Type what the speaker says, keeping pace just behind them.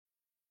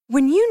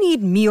When you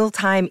need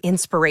mealtime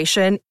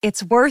inspiration,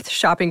 it's worth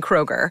shopping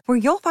Kroger, where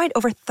you'll find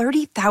over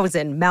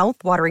 30,000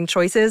 mouth-watering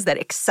choices that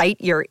excite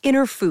your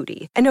inner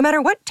foodie. And no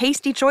matter what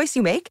tasty choice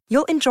you make,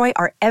 you'll enjoy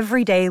our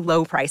everyday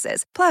low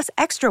prices, plus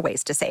extra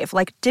ways to save,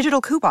 like digital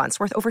coupons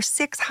worth over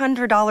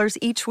 $600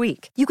 each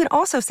week. You can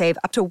also save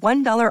up to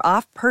 $1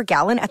 off per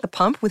gallon at the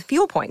pump with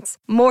fuel points.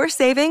 More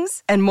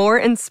savings and more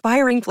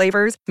inspiring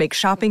flavors make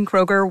shopping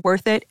Kroger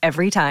worth it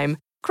every time.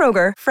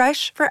 Kroger,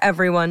 fresh for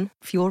everyone.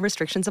 Fuel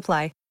restrictions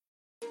apply.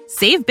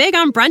 Save big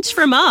on brunch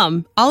for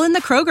mom, all in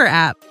the Kroger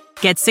app.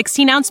 Get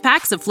 16-ounce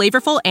packs of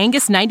flavorful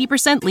Angus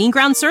 90% lean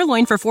ground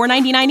sirloin for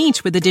 $4.99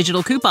 each with a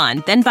digital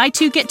coupon. Then buy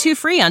 2, get 2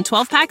 free on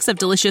 12 packs of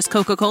delicious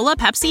Coca-Cola,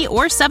 Pepsi,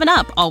 or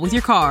 7-Up, all with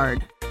your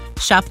card.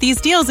 Shop these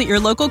deals at your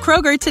local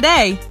Kroger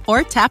today,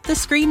 or tap the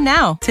screen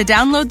now to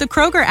download the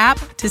Kroger app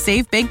to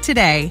save big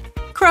today.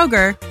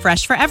 Kroger,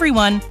 fresh for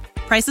everyone.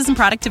 Prices and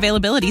product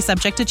availability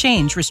subject to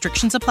change.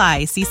 Restrictions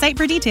apply. See site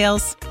for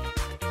details.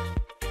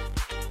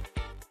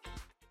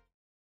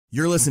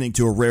 You're listening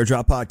to a Rare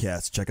Drop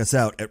podcast. Check us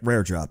out at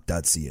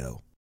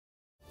raredrop.co.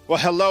 Well,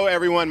 hello,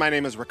 everyone. My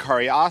name is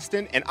Ricari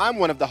Austin, and I'm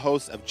one of the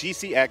hosts of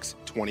GCX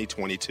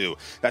 2022.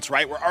 That's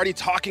right. We're already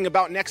talking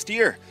about next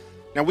year.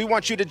 Now, we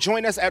want you to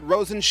join us at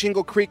Rosen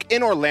Shingle Creek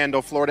in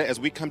Orlando, Florida, as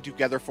we come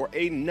together for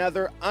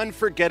another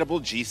unforgettable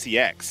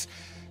GCX.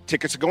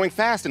 Tickets are going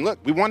fast, and look,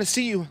 we want to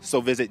see you,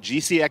 so visit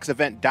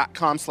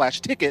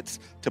gcxevent.com/tickets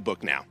to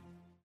book now.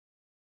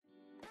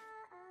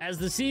 As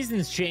the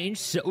seasons change,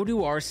 so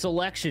do our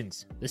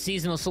selections. The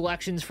seasonal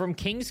selections from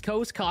King's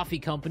Coast Coffee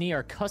Company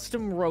are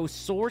custom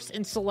roast sourced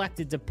and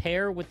selected to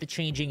pair with the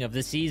changing of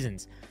the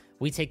seasons.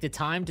 We take the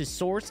time to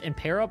source and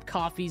pair up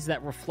coffees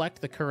that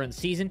reflect the current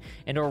season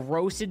and are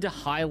roasted to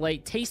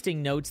highlight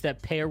tasting notes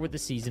that pair with the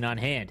season on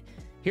hand.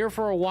 Here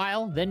for a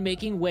while, then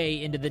making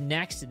way into the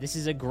next. This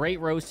is a great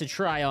roast to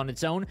try on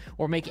its own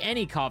or make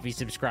any coffee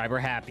subscriber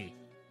happy.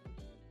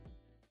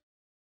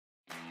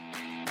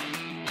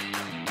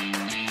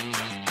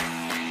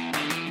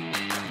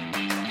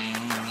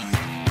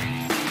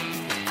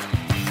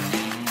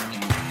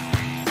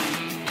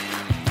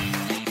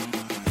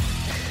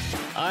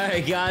 All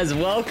right, guys,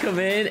 welcome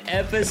in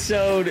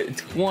episode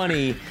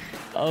 20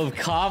 of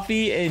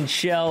Coffee and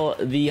Chell,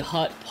 the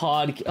Hut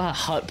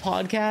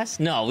podcast.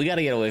 No, we got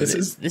to get away from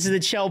this. This is the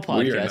Chell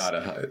podcast. We are not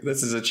a Hut.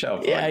 This is a Chell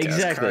podcast. Yeah,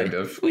 exactly. Kind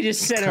of. We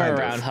just center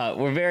around Hut.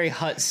 We're very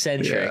Hut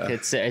centric.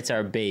 Yeah. It's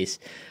our base.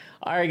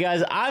 All right,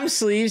 guys. I'm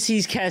Sleeves.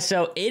 He's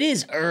Kesso. It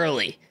is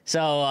early.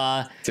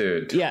 So,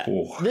 dude, yeah,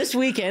 this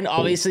weekend,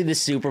 obviously the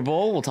Super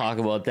Bowl, we'll talk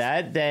about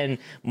that. Then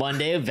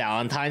Monday,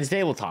 Valentine's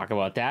Day, we'll talk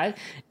about that.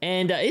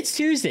 And it's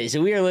Tuesday,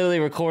 so we are literally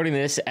recording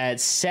this at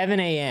 7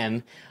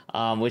 a.m.,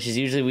 which is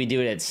usually we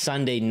do it at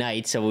Sunday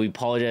night, so we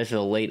apologize for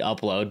the late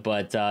upload,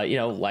 but,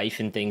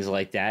 life and things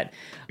like that.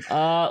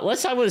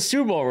 Let's talk about the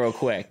Super Bowl real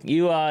quick. Did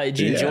you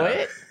enjoy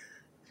it?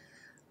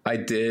 I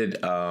did.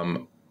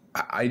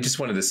 I just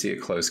wanted to see a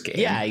close game.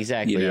 Yeah,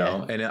 exactly.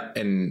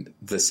 And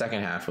the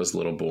second half was a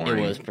little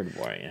boring. It was pretty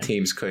boring. Yeah.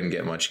 Teams couldn't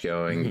get much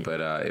going,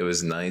 but it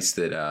was nice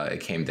that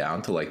it came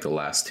down to like the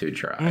last two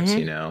drives.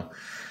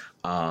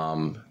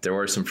 There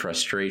were some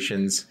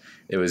frustrations.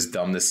 It was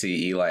dumb to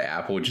see Eli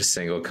Apple just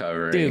single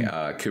covering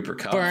Cooper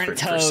Kupp burnt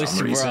toast, for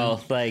some reason. bro.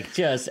 Like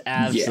just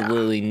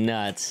absolutely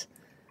nuts.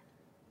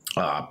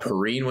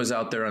 Perrine was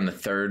out there on the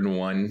third and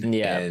one.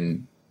 Yeah.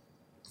 And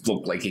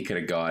looked like he could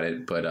have got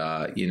it,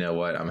 but you know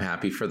what? I'm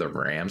happy for the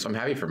Rams. I'm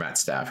happy for Matt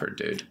Stafford,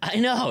 dude. I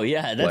know,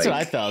 yeah, that's what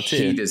I felt too.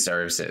 He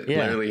deserves it. Yeah.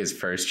 Literally, his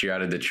first year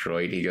out of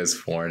Detroit, he goes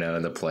 4-0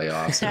 in the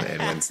playoffs and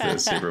wins the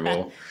Super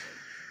Bowl.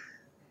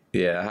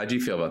 Yeah, how'd you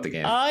feel about the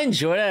game? I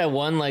enjoyed it. I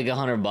won like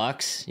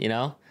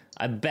 $100.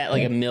 I bet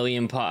like $1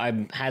 million.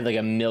 I had like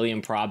 $1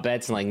 million prop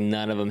bets and like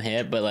none of them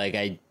hit. But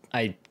like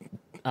I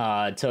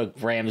took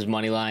Rams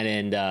money line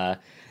and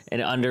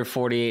under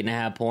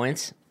 48.5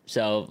 points.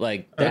 So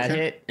like that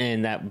hit,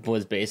 and that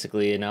was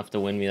basically enough to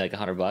win me like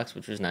 $100,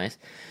 which was nice.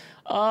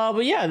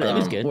 But yeah, that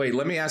was good. Wait,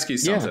 let me ask you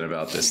something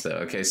about this though.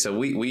 Okay, so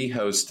we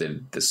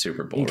hosted the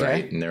Super Bowl,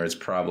 right? And there was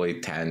probably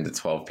 10 to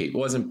 12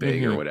 people. It wasn't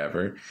big or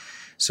whatever.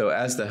 So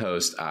as the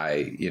host,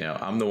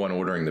 I'm the one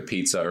ordering the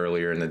pizza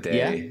earlier in the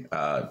day,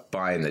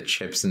 buying the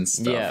chips and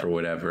stuff or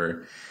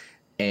whatever,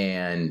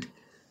 and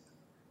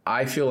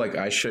I feel like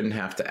I shouldn't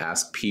have to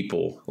ask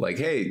people like,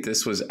 hey,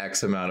 this was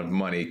X amount of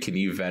money. Can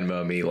you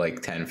Venmo me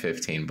like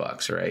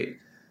 $10-15, right?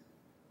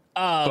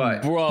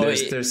 But bro,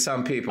 there's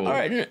some people.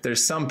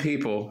 There's some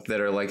people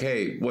that are like,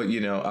 hey,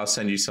 I'll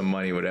send you some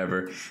money,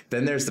 whatever.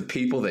 Then there's the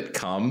people that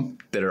come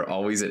that are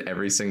always at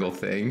every single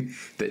thing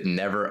that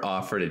never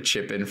offer to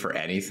chip in for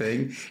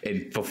anything.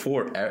 And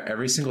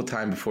every single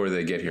time before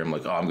they get here, I'm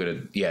like, oh, I'm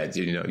gonna,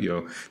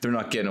 they're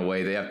not getting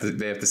away. They have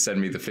to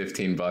send me the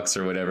 $15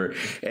 or whatever.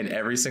 And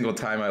every single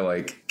time I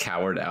like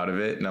cowered out of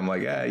it, and I'm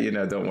like,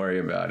 don't worry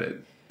about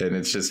it. And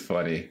it's just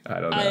funny. I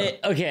don't know.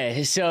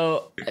 Okay,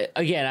 so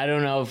again, I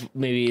don't know if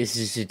maybe this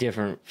is a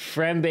different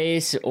friend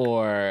base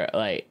or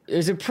like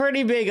there's a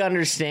pretty big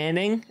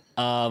understanding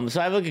So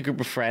I have like a group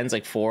of friends,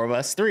 like 4 of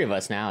us, 3 of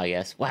us now, I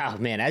guess. Wow,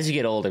 man, as you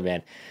get older,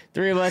 man,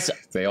 3 of us.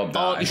 They all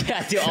die.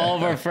 All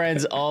of our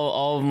friends,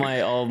 all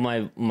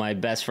of my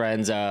best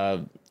friends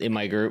in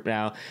my group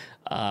now.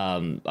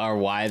 Our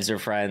wives are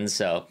friends,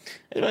 so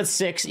about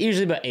 6,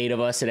 usually about 8 of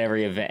us at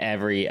every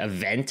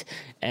event,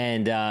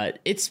 and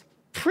it's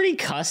pretty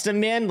custom,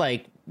 man.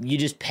 Like, you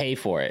just pay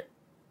for it.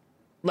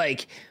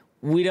 Like,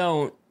 we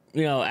don't,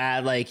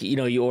 add, like,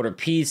 you order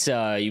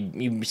pizza,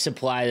 you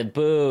supply the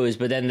booze,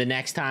 but then the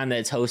next time that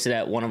it's hosted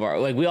at one of our,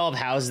 like, we all have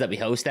houses that we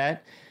host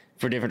at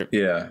for different.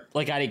 Yeah.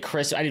 Like, I did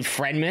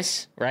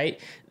Friendmas, right?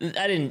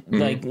 I didn't,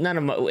 like, none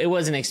of it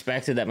wasn't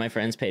expected that my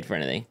friends paid for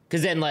anything.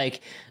 Because then, like,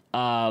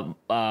 my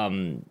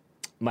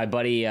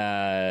buddy,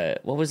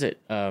 what was it?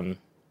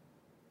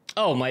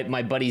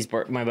 My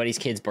buddy's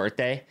kid's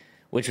birthday,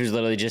 which was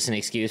literally just an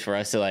excuse for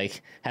us to,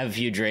 like, have a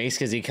few drinks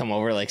because he'd come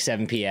over like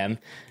 7 p.m.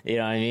 You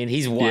know what I mean?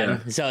 He's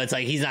 1, so it's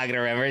like he's not going to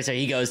remember. So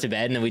he goes to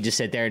bed, and then we just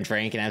sit there and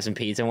drink and have some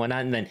pizza and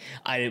whatnot. And then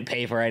I didn't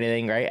pay for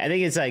anything, right? I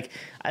think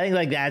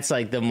that's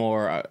like the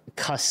more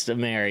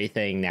customary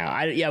thing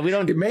now. We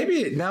don't.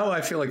 Maybe now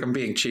I feel like I'm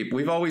being cheap.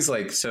 We've always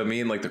me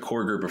and like the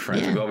core group of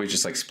friends, we've always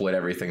just like split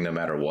everything no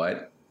matter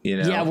what.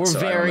 Yeah, we're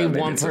very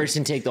one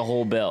person take the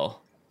whole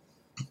bill.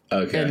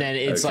 Okay. And then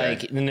it's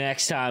like the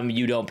next time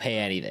you don't pay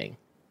anything.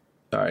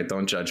 All right,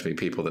 don't judge me,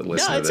 people that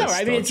listen to this. No, it's all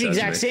right. I mean, it's the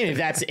exact same.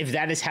 If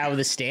that is how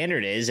the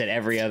standard is at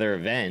every other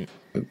event.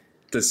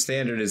 The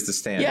standard is the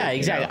standard. Yeah,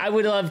 exactly. I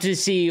would love to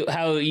see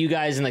how you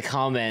guys in the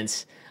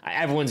comments,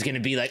 everyone's going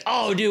to be like,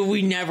 oh, dude,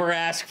 we never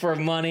ask for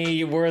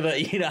money. We're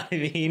the, you know what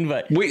I mean?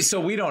 But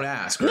so we don't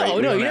ask, right?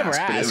 No, you never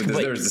ask. But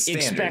there's a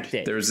standard. Expect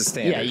it. There's a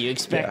standard. Yeah, you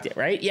expect it,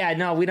 right? Yeah,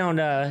 no, we don't.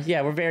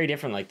 We're very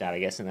different like that, I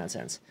guess, in that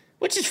sense,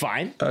 which is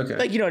fine. Okay.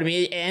 Like, you know what I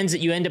mean?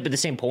 You end up at the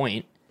same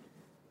point.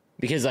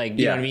 Because, like,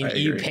 you know what I mean?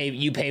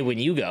 You pay when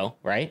you go,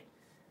 right?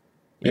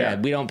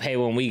 Yeah, we don't pay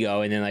when we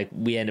go, and then, like,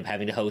 we end up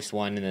having to host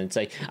one, and then it's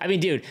like, I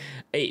mean, dude,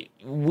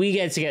 we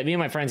get together, me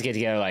and my friends get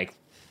together, like,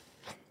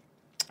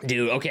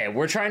 dude, okay,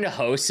 we're trying to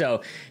host,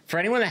 so for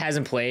anyone that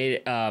hasn't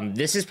played,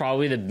 this is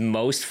probably the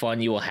most fun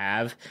you will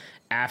have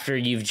after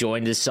you've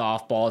joined a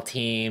softball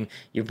team,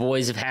 your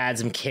boys have had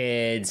some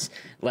kids,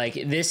 like,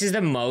 this is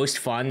the most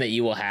fun that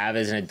you will have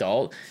as an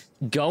adult.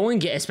 Go and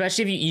get,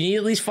 especially if you need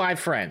at least 5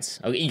 friends,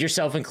 okay,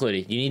 yourself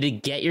included. You need to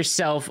get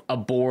yourself a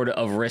board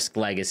of Risk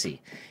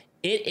Legacy.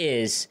 It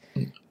is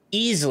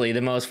easily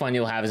the most fun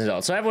you'll have as an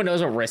adult. So everyone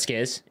knows what Risk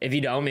is. If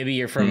you don't, maybe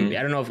you're from,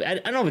 I don't know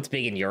if it's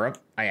big in Europe.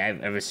 I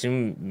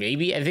assume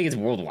maybe. I think it's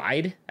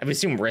worldwide. I would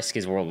assume Risk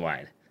is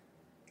worldwide.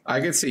 I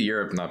could see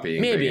Europe not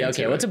being maybe big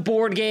okay. Well, it's a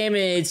board game.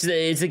 It's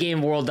the game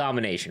of world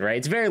domination, right?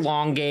 It's a very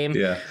long game.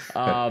 Yeah.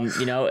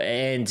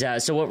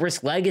 So what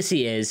Risk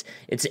Legacy is?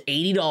 It's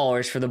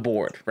 $80 for the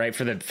board, right?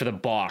 For the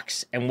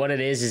box, and what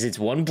it is it's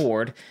one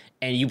board,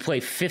 and you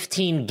play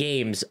 15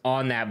 games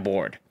on that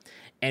board,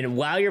 and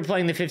while you're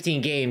playing the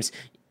 15 games,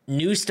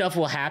 new stuff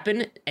will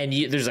happen, and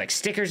there's like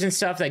stickers and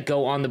stuff that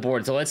go on the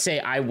board. So let's say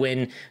I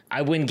win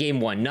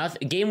game 1.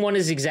 Game 1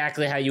 is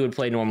exactly how you would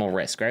play normal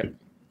Risk, right?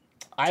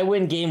 I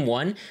win game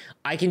 1,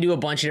 I can do a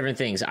bunch of different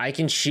things. I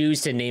can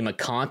choose to name a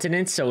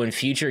continent. So in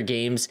future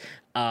games,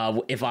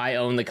 if I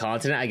own the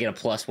continent, I get a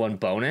 +1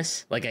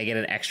 bonus. Like, I get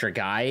an extra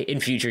guy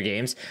in future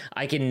games.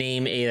 I can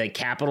name a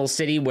capital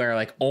city where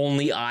like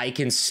only I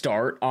can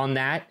start on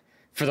that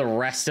for the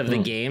rest of the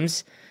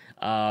games.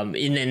 And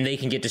then they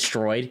can get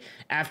destroyed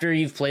after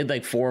you've played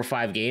like 4 or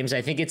 5 games.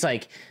 I think it's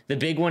like the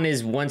big one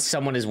is once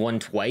someone has won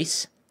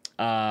twice.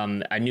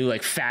 A new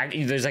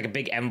there's like a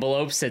big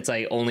envelope that's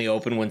like only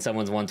open when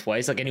someone's won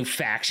twice. Like a new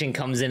faction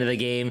comes into the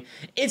game.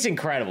 It's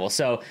incredible.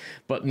 So,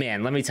 but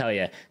man, let me tell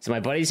you. So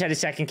my buddy just had his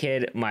second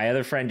kid. My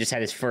other friend just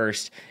had his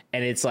first,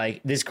 and it's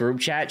like this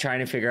group chat trying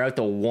to figure out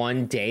the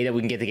one day that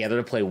we can get together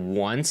to play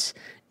once.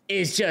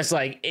 It's just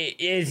like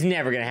it's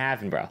never gonna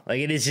happen, bro.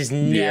 Like, it is just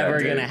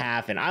never gonna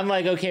happen. I'm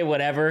like, okay,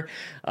 whatever.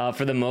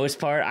 For the most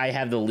part, I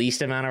have the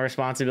least amount of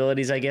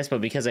responsibilities, I guess,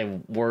 but because I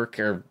work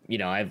or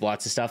I have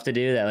lots of stuff to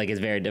do, that like is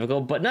very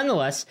difficult. But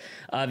nonetheless,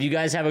 if you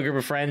guys have a group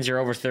of friends, you're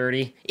over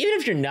 30, even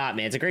if you're not,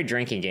 man, it's a great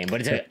drinking game. But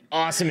it's an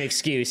awesome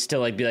excuse to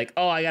like be like,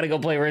 oh, I gotta go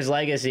play Risk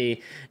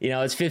Legacy.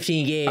 It's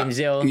 15 games.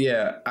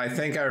 Yeah, I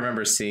think I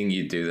remember seeing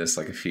you do this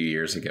like a few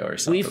years ago or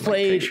something. We've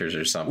played pictures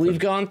or something. We've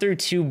gone through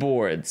 2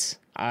 boards.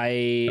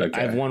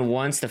 I've won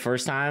once the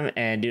first time,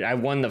 and dude, I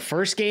won the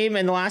first game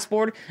in the last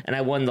board, and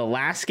I won the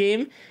last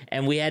game,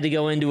 and we had to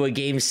go into a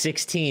game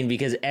 16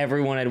 because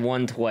everyone had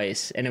won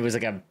twice, and it was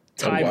like a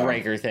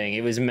tiebreaker thing.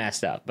 It was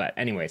messed up, but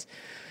anyways.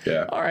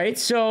 Yeah. All right,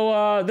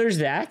 so there's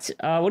that.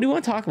 What do you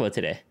want to talk about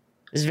today?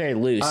 This is very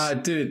loose.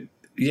 Dude.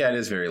 Yeah, it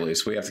is very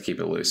loose. We have to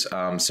keep it loose.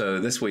 So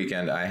this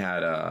weekend I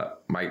had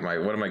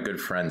one of my good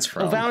friends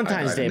from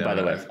Valentine's Day, by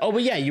the way. Oh,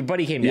 but yeah, your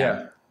buddy came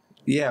down.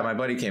 Yeah, my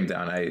buddy came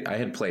down. I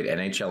had played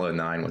NHL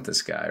 09 with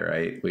this guy,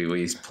 right? We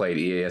played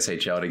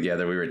EASHL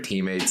together. We were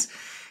teammates.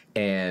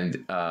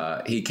 And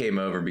he came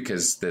over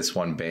because this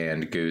one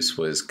band, Goose,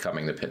 was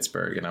coming to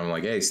Pittsburgh. And I'm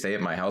like, hey, stay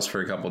at my house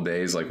for a couple of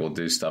days. Like, we'll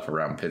do stuff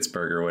around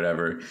Pittsburgh or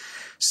whatever.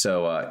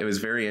 So it was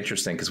very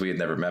interesting because we had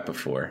never met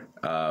before.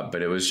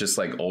 But it was just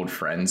like old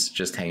friends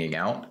just hanging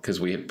out because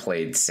we had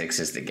played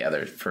sixes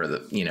together for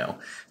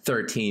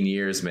 13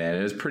 years, man.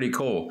 It was pretty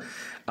cool.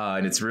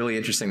 And it's really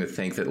interesting to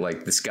think that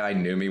like this guy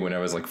knew me when I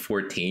was like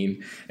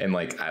 14 and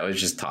like I was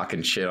just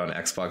talking shit on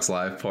Xbox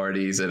Live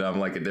parties and I'm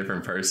like a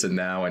different person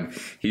now. And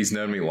he's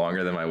known me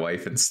longer than my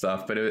wife and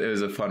stuff. But it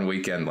was a fun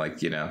weekend. Like,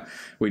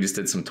 we just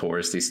did some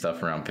touristy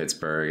stuff around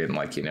Pittsburgh and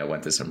like,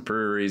 went to some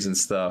breweries and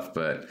stuff.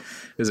 But it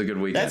was a good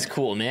weekend. That's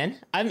cool, man.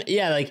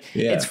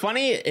 It's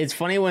funny. It's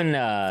funny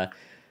when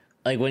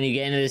like when you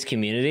get into this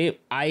community,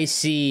 I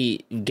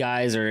see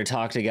guys or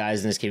talk to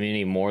guys in this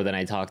community more than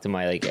I talk to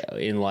my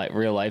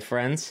real life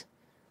friends.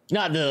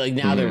 Not the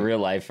now they're real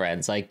life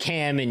friends. Like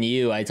Cam and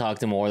you, I talk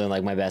to more than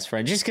like my best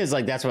friend, just because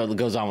like that's what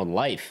goes on with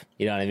life.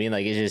 You know what I mean?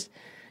 Like it's just,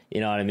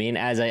 you know what I mean.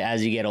 As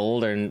you get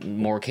older and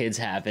more kids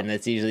happen,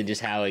 that's usually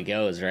just how it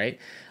goes, right?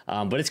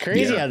 But it's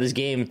crazy how this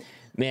game,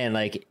 man.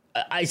 Like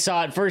I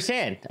saw it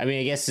firsthand. I mean,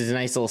 I guess it's a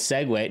nice little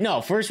segue.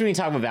 No, first we can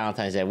talk about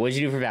Valentine's Day. What did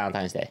you do for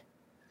Valentine's Day?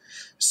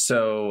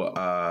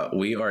 So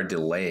we are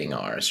delaying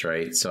ours,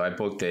 right? So I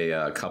booked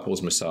a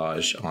couples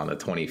massage on the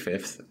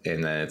 25th,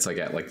 and then it's like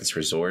at like this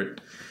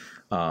resort.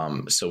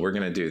 So we're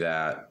gonna do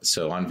that.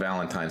 So on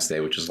Valentine's Day,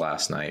 which was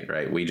last night,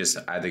 right?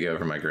 I had to go over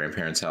to my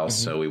grandparents' house,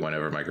 so we went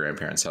over to my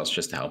grandparents' house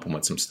just to help them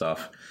with some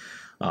stuff.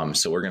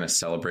 So we're gonna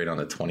celebrate on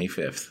the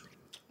 25th.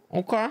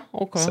 Okay.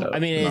 So I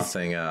mean,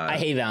 nothing. I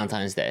hate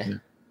Valentine's Day.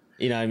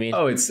 You know what I mean?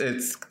 Oh, it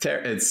is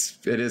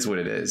what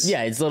it is.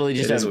 Yeah, it's literally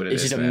just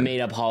a man. made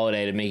up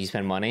holiday to make you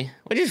spend money,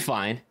 which is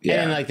fine. Yeah.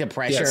 And then like the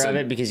pressure of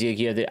it because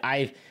you have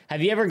to.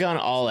 Have you ever gone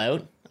all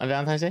out on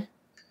Valentine's Day?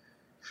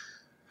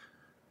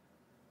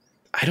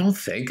 I don't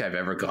think I've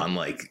ever gone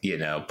like,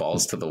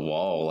 balls to the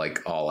wall, like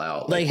all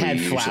out. Like had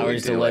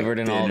flowers delivered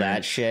and all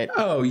that shit.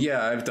 Oh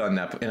yeah, I've done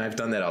that, and I've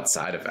done that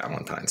outside of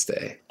Valentine's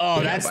Day.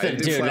 Oh, that's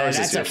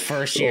a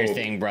first year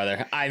thing,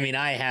 brother. I mean,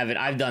 I haven't.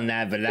 I've done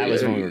that, but that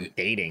was when we were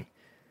dating.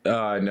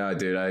 No,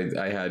 dude,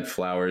 I had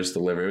flowers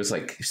delivered. It was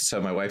like,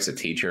 so my wife's a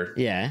teacher.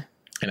 Yeah.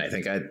 And I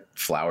think I had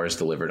flowers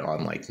delivered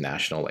on like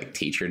National like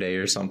Teacher Day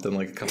or something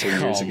like a couple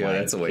of years ago.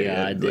 That's the way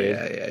it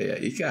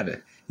is. Yeah.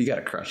 You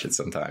gotta crush it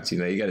sometimes. You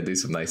gotta do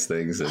some nice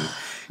things. And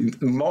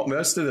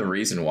most of the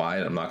reason why,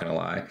 I'm not gonna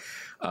lie,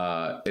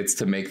 it's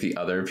to make the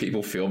other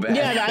people feel bad.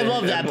 Yeah, I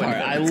love that part.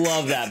 I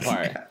love that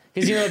part.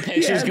 Because the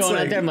pictures going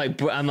out there, I'm like,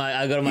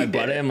 I go to my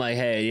buddy, I'm like,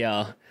 hey,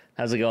 yo,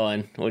 how's it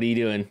going? What are you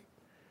doing?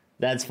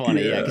 That's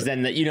funny, yeah, because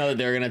then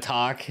they're gonna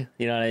talk.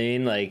 You know what I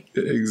mean? Like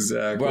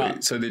exactly. Bro.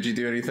 So did you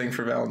do anything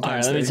for Valentine's Day? All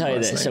right, let me tell you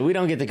this. Night? So we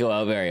don't get to go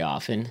out very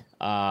often.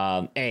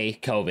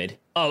 COVID.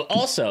 Oh,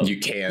 also you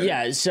can.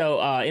 Yeah.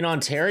 So in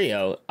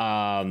Ontario,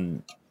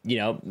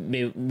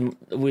 maybe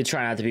we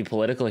try not to be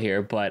political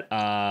here, but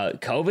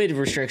COVID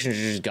restrictions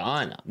are just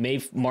gone.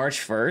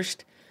 March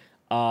 1st.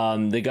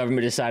 The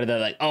government decided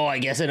that like, I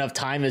guess enough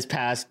time has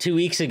passed. 2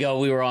 weeks ago,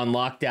 we were on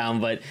lockdown,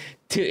 but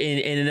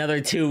in another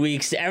 2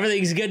 weeks,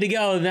 everything's good to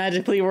go.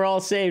 Magically, we're all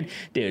saved.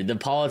 Dude, the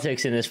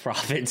politics in this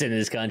province, in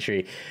this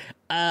country,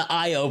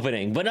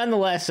 eye-opening. But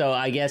nonetheless, so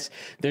I guess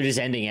they're just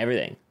ending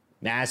everything.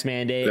 Mask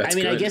mandate. That's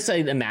good. I guess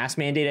like the mask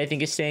mandate, I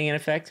think, is staying in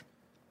effect.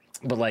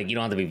 But like, you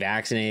don't have to be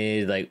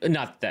vaccinated. Like,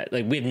 not that.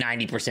 Like, we have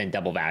 90%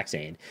 double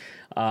vaccinated.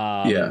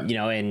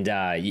 And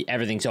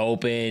everything's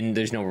open.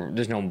 There's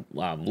no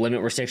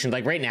limit restrictions.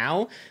 Like right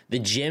now, the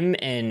gym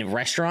and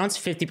restaurants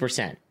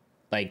 50%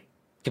 like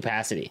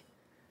capacity.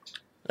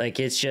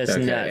 Like it's just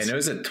nuts. And it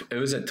was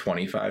at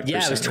 25%.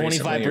 Yeah, it was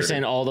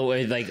 25% all the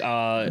way. Like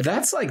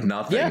that's like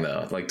nothing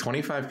though. Like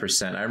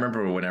 25%. I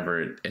remember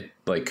whenever it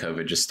like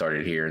COVID just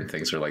started here and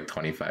things were like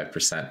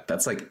 25%.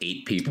 That's like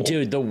 8 people.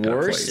 Dude, the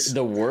worst.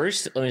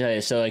 Let me tell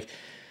you. So like.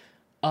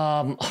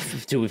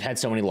 Dude, we've had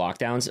so many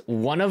lockdowns.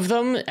 One of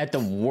them at the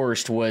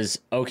worst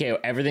was, okay,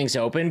 everything's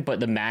open, but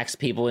the max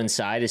people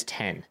inside is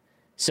 10.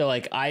 So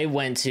like I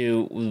went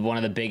to one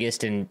of the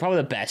biggest and probably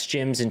the best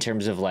gyms in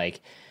terms of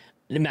like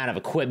the amount of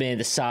equipment,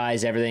 the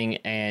size, everything.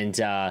 And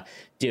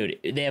dude,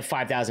 they have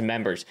 5,000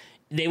 members.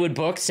 They would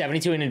book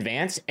 72 in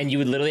advance and you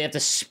would literally have to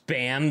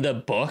spam the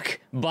book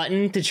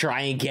button to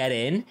try and get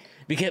in.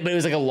 But it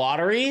was like a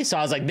lottery. So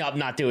I was like, nope,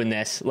 not doing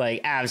this.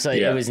 Like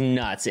absolutely. It was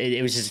nuts.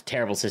 It was just a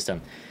terrible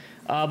system.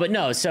 But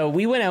no, so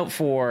we went out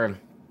for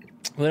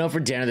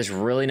dinner. This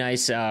really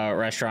nice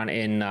restaurant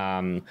in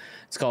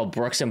it's called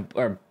Bricks and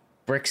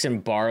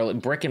Barley,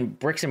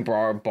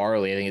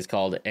 I think it's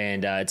called,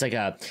 and it's like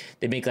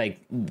they make like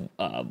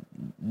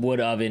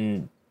wood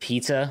oven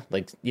pizza,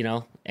 like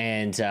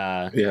and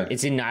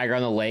it's in Niagara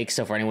on the Lake.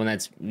 So for anyone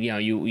that's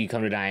you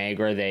come to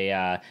Niagara, they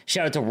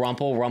shout out to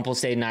Rumpel. Rumpel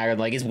stayed in Niagara,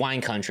 like it's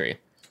wine country.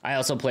 I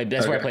also played.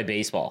 That's where I played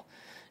baseball.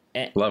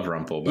 Love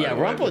Rumpel.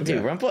 Rumpel,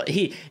 dude. Rumpel,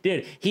 he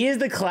is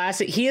the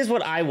classic. He is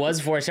what I was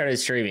before I started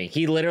streaming.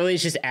 He literally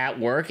is just at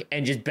work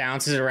and just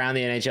bounces around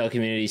the NHL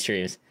community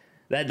streams.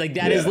 That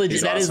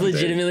is awesome,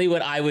 legitimately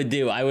what I would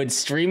do. I would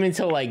stream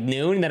until like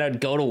noon, and then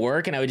I'd go to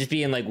work, and I would just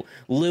be in like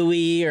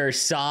Louis or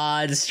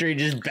Sod Street,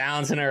 just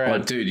bouncing around. Well,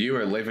 dude, you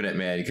were living it,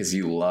 man, because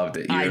you loved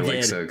it. You were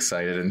like so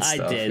excited and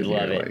stuff. I did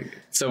love it. Like,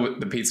 so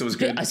the pizza was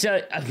good.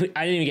 So I didn't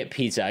even get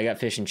pizza. I got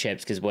fish and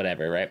chips because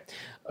whatever, right?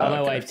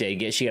 My wife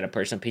did. She got a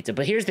personal pizza.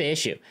 But here's the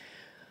issue.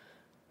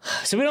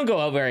 So we don't go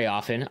out very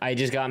often. I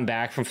just gotten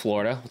back from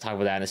Florida. We'll talk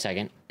about that in a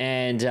second.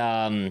 And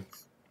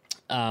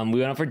we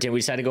went out for dinner. We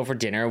decided to go for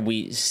dinner.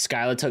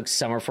 Skyla took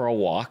Summer for a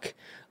walk,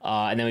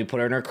 and then we put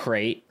her in her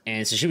crate.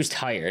 And so she was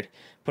tired.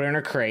 Put her in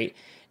her crate.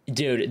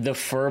 Dude, the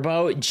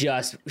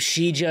Furbo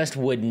she just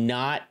would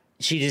not.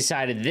 She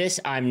decided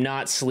I'm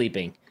not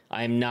sleeping.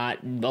 I'm not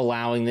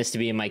allowing this to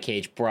be in my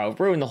cage. Bro,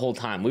 ruined the whole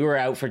time. We were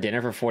out for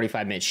dinner for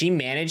 45 minutes. She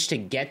managed to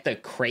get the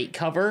crate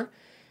cover,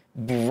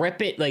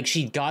 rip it, like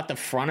she got the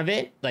front of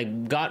it, like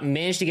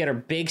managed to get her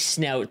big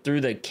snout through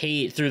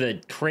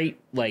the crate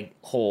like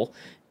hole,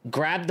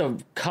 grabbed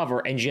the cover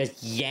and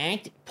just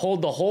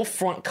pulled the whole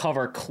front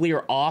cover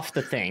clear off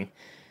the thing.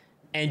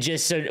 And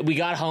just so we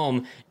got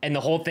home and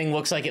the whole thing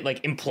looks like it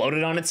like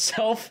imploded on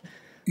itself.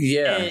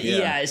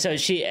 Yeah. So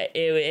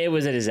it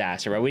was a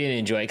disaster, right? We didn't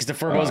enjoy it because the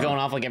Furbo was going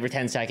off like every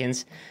 10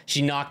 seconds.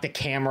 She knocked the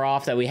camera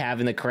off that we have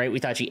in the crate. We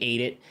thought she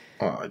ate it.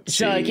 Oh,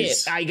 so like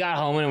I got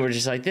home and we're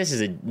just like, this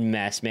is a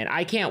mess, man.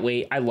 I can't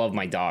wait. I love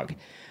my dog,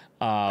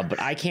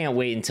 but I can't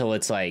wait until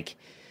it's like,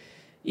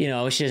 she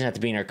doesn't have to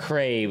be in her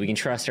crate. We can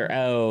trust her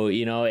out.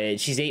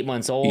 She's 8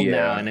 months old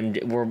now, and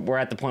we're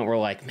at the point where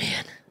we're like,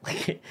 man.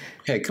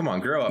 Hey, come on,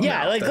 grow up.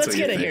 Yeah, now. let's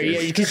get it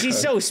here, because she's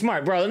so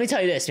smart, bro. Let me tell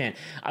you this, man.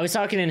 I was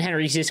talking in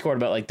Henry's Discord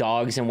about like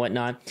dogs and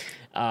whatnot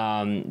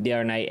the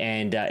other night,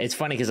 and it's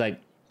funny because like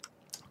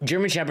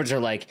German Shepherds are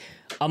like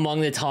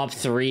among the top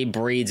 3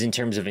 breeds in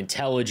terms of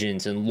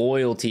intelligence and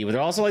loyalty, but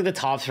they're also like the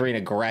top 3 in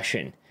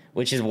aggression,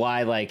 which is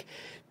why like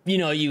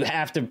you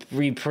have to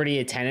be pretty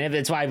attentive.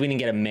 That's why we didn't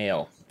get a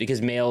male,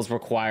 because males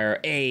require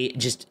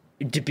just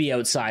to be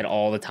outside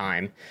all the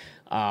time.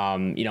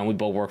 We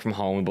both work from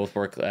home. We both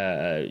work,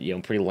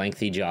 pretty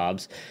lengthy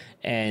jobs,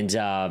 and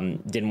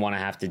didn't want to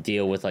have to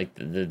deal with like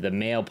the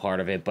male part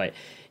of it. But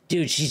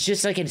dude, she's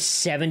just like a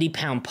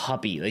 70-pound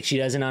puppy. Like she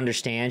doesn't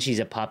understand she's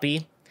a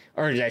puppy,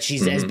 or that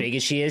she's as big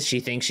as she is. She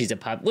thinks she's a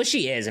pup. Well,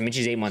 she is. I mean,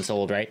 she's 8 months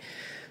old, right?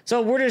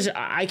 So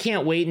I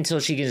can't wait until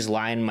she can just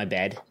lie in my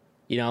bed.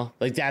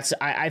 Like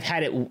I've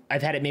had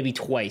it maybe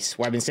twice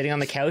where I've been sitting on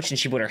the couch and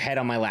she put her head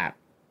on my lap,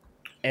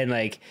 and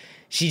like.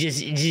 She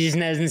just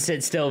doesn't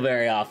sit still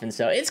very often,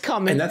 so it's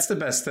coming. And that's the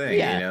best thing,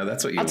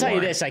 that's what you want. I'll tell you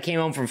this, I came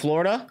home from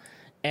Florida,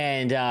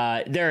 and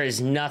there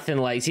is nothing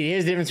like... See,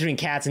 here's the difference between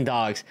cats and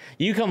dogs.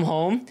 You come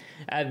home,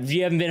 if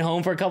you haven't been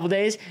home for a couple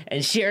days,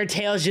 and her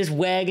tail's just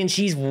wagging,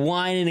 she's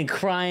whining and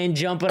crying,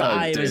 jumping.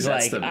 I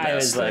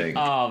was like,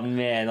 oh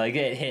man, like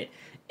it hit...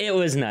 It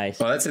was nice.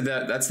 Well, that's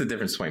the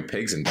difference between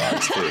pigs and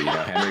dogs too.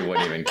 Henry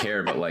wouldn't even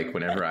care, but like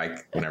whenever I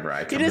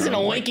come he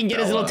doesn't wink and get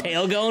his little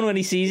tail going when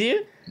he sees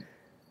you?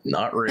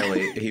 Not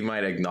really. He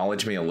might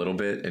acknowledge me a little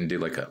bit and do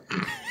like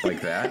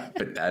that,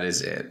 but that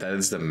is it. That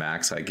is the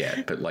max I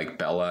get. But like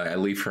Bella, I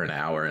leave for an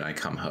hour and I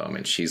come home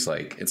and she's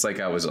like, it's like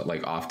I was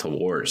like off to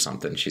war or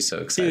something. She's so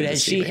excited. Dude,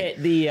 has she hit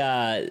the?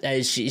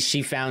 Has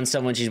she found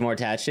someone she's more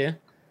attached to? It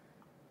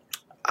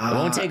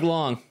won't take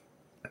long.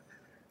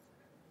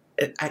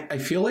 I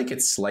feel like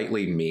it's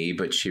slightly me,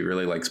 but she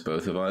really likes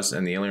both of us,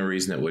 and the only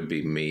reason it would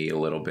be me a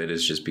little bit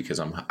is just because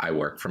I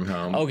work from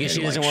home. Okay,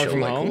 she doesn't work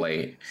from home.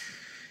 Late.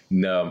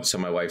 No, so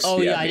my wife's.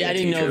 Oh yeah, I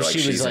didn't know if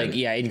she was like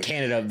in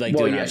Canada, like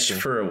doing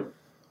that.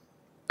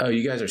 Oh,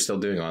 you guys are still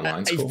doing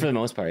online school for the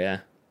most part, yeah.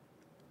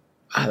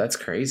 That's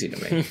crazy to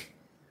me.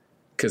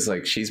 Because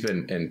like she's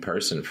been in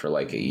person for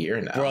like a year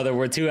now. Brother,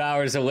 we're 2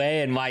 hours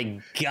away, and my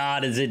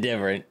God, is it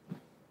different?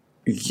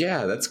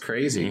 Yeah, that's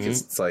crazy.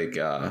 Because it's like.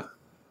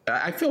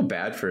 I feel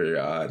bad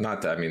for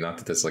not that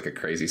this is like a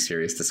crazy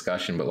serious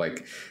discussion, but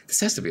like this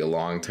has to be a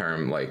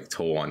long-term like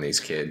toll on these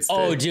kids.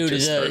 Oh, dude,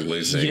 it's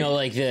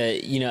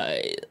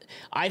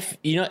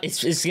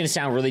gonna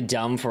sound really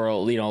dumb for a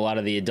lot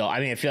of the adult. I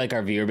mean, I feel like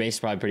our viewer base is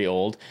probably pretty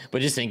old,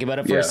 but just think about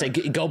it for a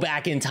second. Go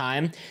back in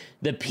time,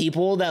 the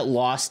people that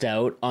lost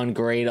out on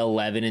grade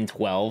 11 and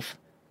 12,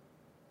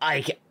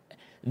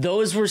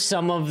 those were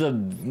some of the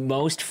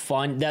most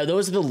fun.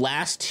 Those are the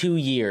last 2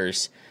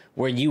 years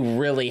where you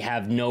really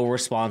have no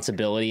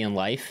responsibility in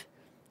life,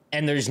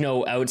 and there's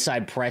no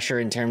outside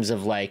pressure in terms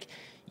of like,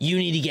 you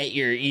need to get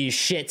your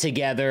shit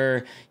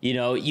together.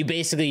 You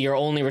basically, your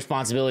only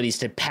responsibility is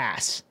to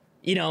pass,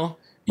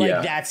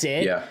 that's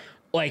it. Yeah.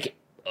 Like,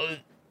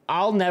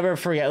 I'll never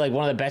forget, like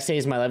one of the best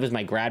days of my life was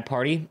my grad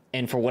party.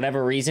 And for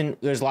whatever reason,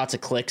 there's lots of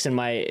cliques in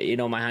my,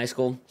 my high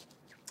school.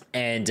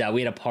 And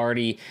we had a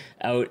party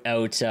out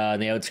in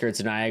the outskirts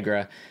of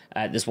Niagara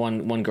at this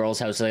one girl's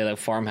house, like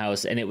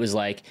farmhouse. And it was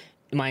like,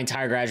 my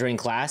entire graduating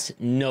class,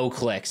 no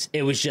cliques.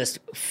 It was just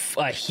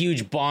a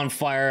huge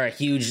bonfire, a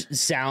huge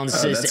sound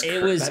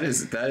system.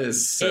 That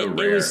is so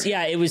rare.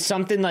 It was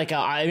something like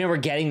I remember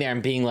getting there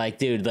and being like,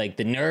 dude, like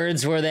the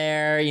nerds were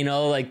there,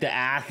 like the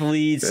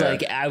athletes. Yeah.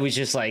 Like I was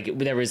just like,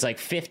 there was like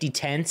 50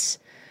 tents,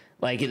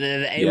 Like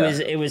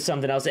it was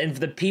something else. And for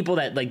the people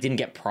that like didn't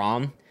get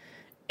prom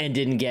and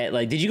didn't get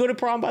like, did you go to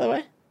prom, by the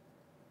way?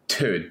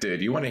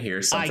 Dude, you want to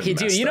hear something?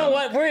 You know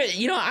what?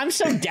 I'm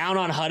so down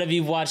on HUD. If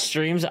you've watched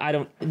streams,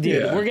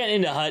 we're getting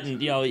into HUD,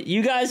 and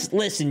you guys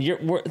listen.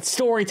 We're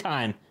story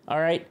time. All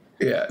right.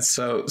 Yeah.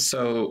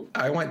 So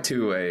I went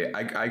to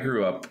I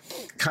grew up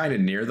kind of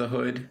near the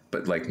hood,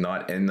 but like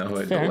not in the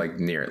hood, but like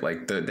near it,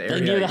 like the area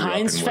like near the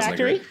Heinz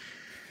factory.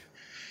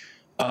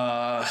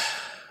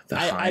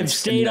 I've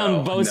stayed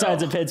on both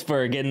sides of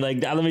Pittsburgh, and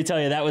like let me tell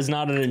you, that was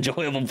not an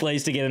enjoyable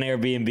place to get an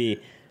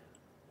Airbnb.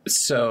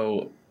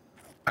 So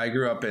I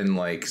grew up in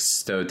like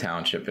Stowe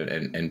Township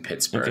in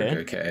Pittsburgh.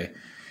 Okay.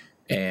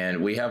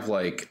 And we have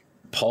like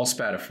Paul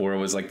Spadafora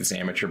was like this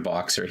amateur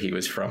boxer. He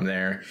was from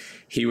there.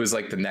 He was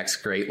like the next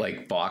great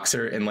like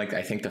boxer in like,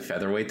 I think the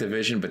featherweight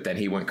division, but then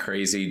he went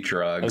crazy,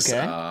 drugs,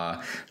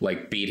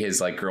 like beat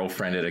his like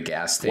girlfriend at a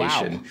gas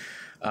station.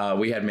 Wow.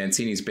 We had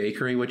Mancini's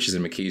Bakery, which is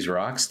in McKees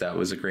Rocks. That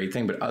was a great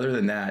thing. But other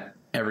than that,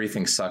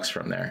 everything sucks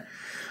from there.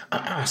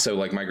 So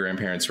like my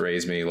grandparents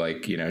raised me,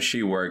 like,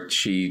 she worked,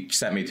 she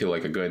sent me to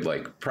like a good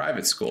like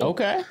private school.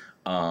 Okay.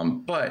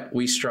 But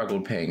we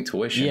struggled paying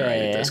tuition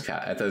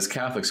at those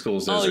Catholic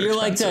schools. You're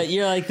like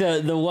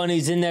the one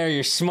who's in there.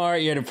 You're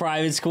smart. You're at a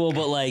private school,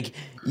 but like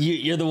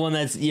you're the one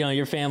that's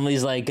your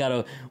family's like got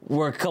to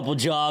work a couple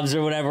jobs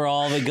or whatever.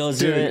 All of it goes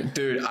to it.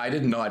 Dude, I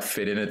did not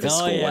fit in at this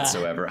school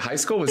whatsoever. High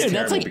school was terrible.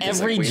 That's like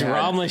every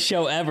drama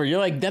show ever. You're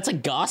like that's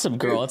like Gossip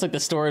Girl. It's like the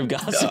story of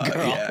Gossip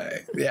Girl.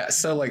 Yeah.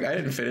 So like I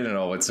didn't fit in at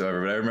all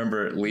whatsoever. But I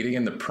remember leading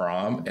into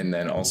prom and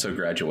then also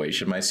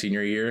graduation my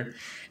senior year.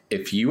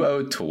 If you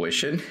owed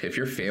tuition, if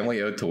your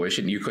family owed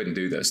tuition, you couldn't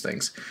do those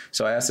things.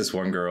 So I asked this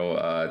one girl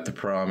to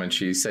prom, and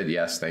she said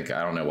yes. I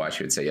don't know why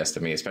she would say yes to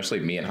me,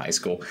 especially me in high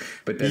school.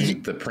 But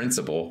then the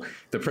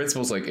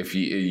principal's like, if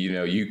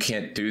you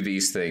can't do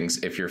these things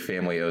if your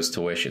family owes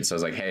tuition. So I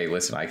was like, hey,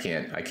 listen, I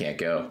can't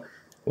go.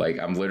 Like,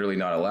 I'm literally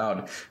not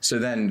allowed. So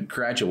then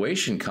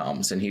graduation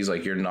comes, and he's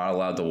like, you're not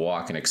allowed to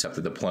walk and accept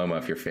the diploma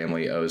if your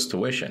family owes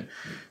tuition.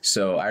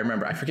 So I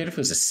remember, I forget if it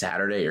was a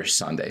Saturday or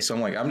Sunday. So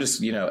I'm like, I'm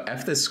just,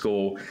 F this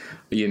school,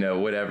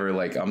 whatever.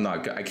 Like,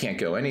 I can't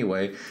go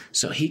anyway.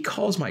 So he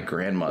calls my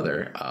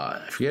grandmother.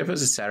 I forget if it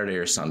was a Saturday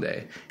or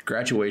Sunday.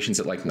 Graduation's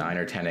at like 9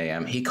 or 10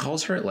 a.m. He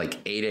calls her at like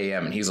 8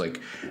 a.m. and he's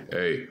like,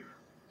 hey,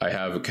 I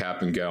have a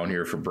cap and gown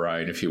here for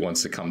Brian if he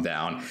wants to come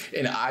down.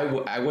 And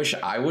I wish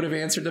I would have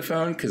answered the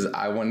phone because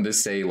I wanted to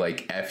say,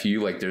 like, F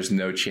you, like, there's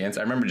no chance.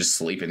 I remember just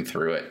sleeping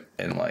through it.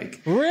 And,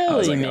 like, really, I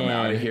was like, man? I'm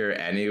out of here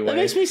anyway. That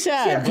makes me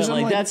sad, but,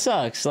 like, that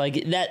sucks. Like,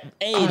 that,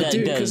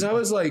 dude, because I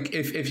was like,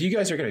 if you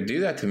guys are going to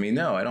do that to me,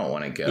 no, I don't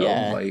want to go.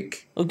 Yeah.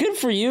 Like, well, good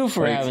for you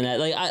for having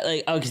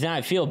that. Because now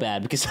I feel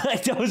bad because,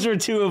 like, those were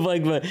two of, I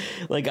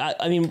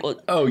mean.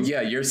 Oh,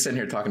 yeah, you're sitting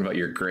here talking about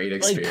your great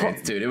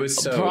experience, dude. It was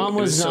so. Prom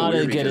was not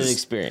a good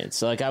experience.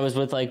 So, like, I was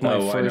with, like,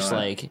 my first,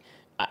 like.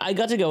 I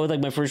got to go with,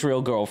 like, my first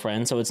real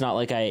girlfriend, so it's not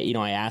like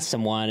I asked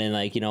someone and,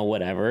 like,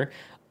 whatever.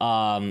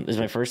 It was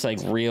my first, like,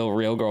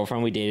 real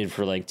girlfriend. We dated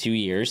for, like, 2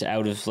 years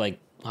out of, like,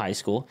 high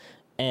school.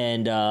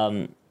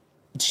 And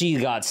she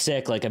got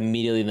sick, like,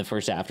 immediately in the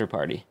first after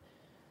party.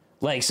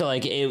 Like, so,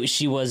 like,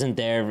 she wasn't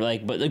there,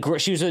 like,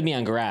 but she was with me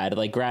on grad.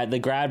 Like, the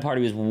grad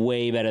party was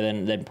way better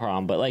than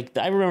prom. But, like,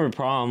 I remember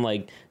prom,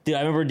 like, dude, I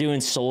remember doing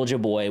Soulja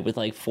Boy with,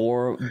 like,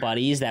 4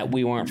 buddies that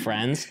we weren't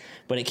friends,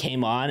 but it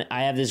came on.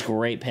 I have this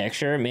great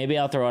picture. Maybe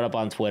I'll throw it up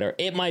on Twitter.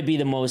 It might be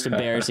the most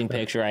embarrassing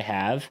picture I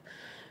have.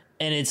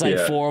 And it's, like,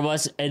 4 of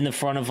us in the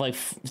front of, like,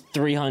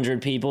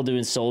 300 people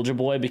doing Soulja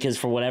Boy because,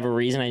 for whatever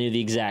reason, I knew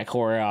the exact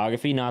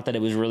choreography. Not that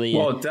it was really...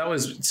 Well, that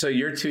was... So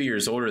you're 2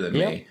 years older than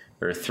me.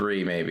 Or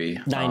 3 maybe.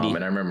 90.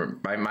 And I remember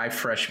my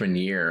freshman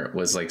year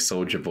was like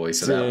Soulja Boy,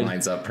 so that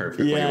lines up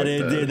perfectly. Yeah,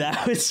 dude,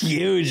 that was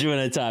huge at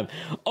a time.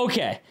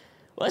 Okay,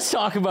 let's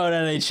talk about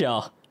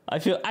NHL. I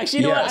feel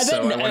actually,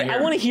 I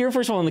want to hear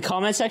first of all in the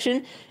comment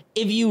section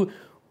if you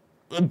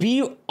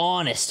be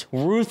honest,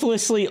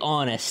 ruthlessly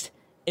honest.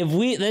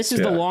 This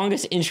is the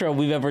longest intro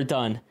we've ever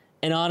done.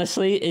 And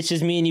honestly, it's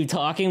just me and you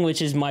talking,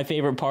 which is my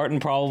favorite part and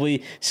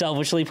probably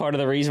selfishly part of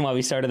the reason why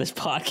we started this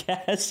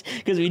podcast,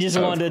 because we just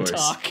wanted to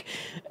talk.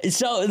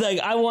 So, like,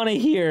 I want to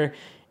hear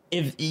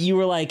if you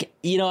were like,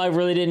 I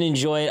really didn't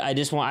enjoy it.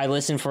 I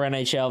listen for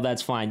NHL.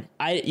 That's fine.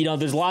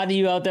 There's a lot of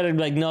you out there that are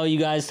like, no, you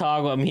guys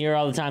talk. I'm here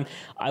all the time.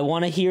 I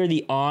want to hear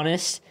the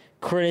honest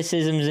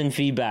criticisms and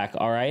feedback.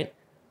 All right.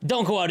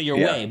 Don't go out of your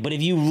way, but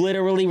if you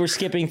literally were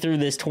skipping through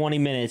this 20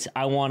 minutes,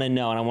 I want to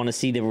know, and I want to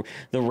see the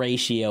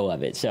ratio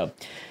of it. So,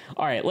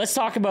 all right, let's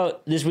talk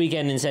about this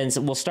weekend. In sense,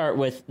 we'll start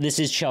with, this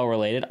is Chell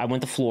related. I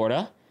went to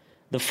Florida,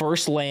 the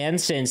first LAN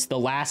since the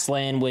last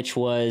LAN, which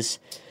was,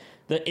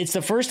 it's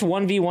the first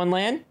 1v1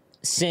 LAN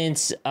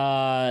since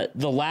the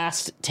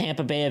last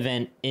Tampa Bay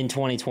event in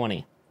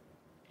 2020.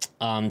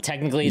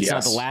 Technically, it's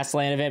not the last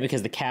LAN event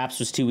because the Caps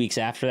was 2 weeks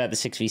after that, the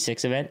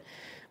 6v6 event.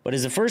 But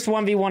it's the first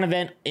 1v1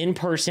 event in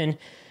person.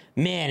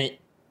 Man,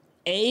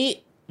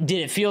 did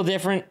it feel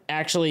different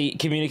actually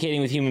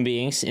communicating with human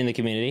beings in the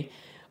community?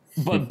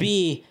 But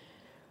B,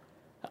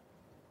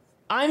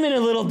 I'm in a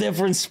little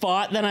different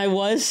spot than I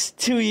was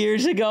 2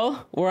 years ago,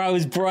 where I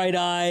was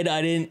bright-eyed.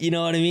 I didn't, you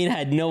know what I mean?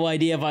 Had no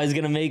idea if I was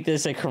going to make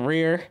this a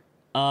career.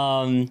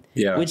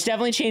 Which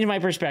definitely changed my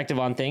perspective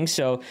on things.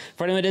 So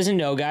for anyone that doesn't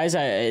know, guys,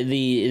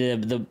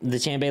 the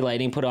Tampa Bay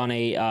Lightning put on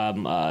a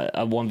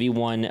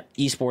 1v1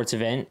 esports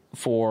event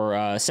for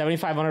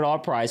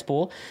 $7,500 prize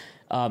pool.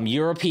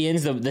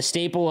 Europeans, the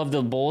staple of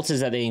the Bolts is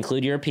that they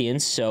include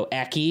Europeans. So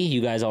Eki,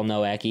 you guys all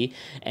know Eki,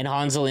 and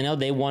Hansalino,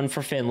 they won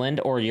for Finland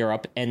or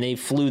Europe, and they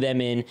flew them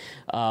in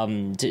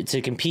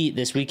to compete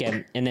this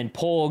weekend. And then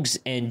Polgs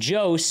and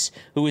Jose,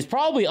 who is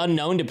probably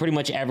unknown to pretty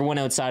much everyone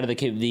outside of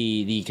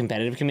the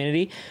competitive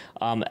community.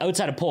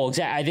 Outside of Polgs,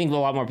 I think a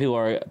lot more people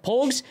are.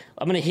 Polgs,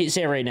 I'm going to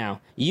say it right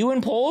now. You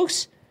and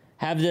Polgs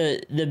have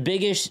the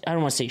biggest, I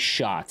don't want to say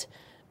shot.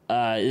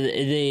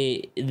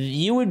 You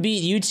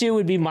two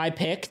would be my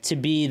pick to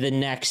be the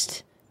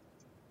next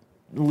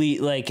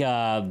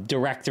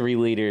directory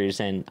leaders,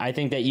 and I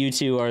think that you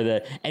two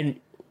are and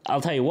I'll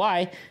tell you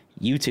why.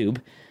 YouTube.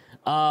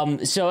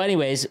 So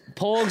anyways,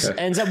 Polgs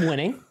ends up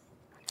winning.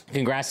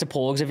 Congrats to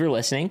Polgs if you're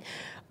listening.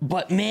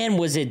 But man,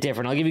 was it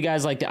different. I'll give you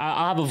guys I'll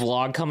have a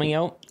vlog coming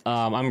out.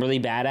 I'm really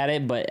bad at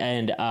it,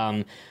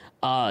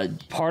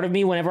 part of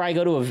me, whenever I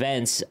go to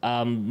events,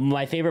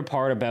 my favorite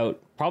part about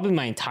probably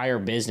my entire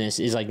business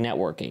is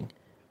networking.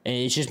 And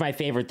it's just my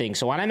favorite thing.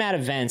 So when I'm at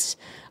events,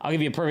 I'll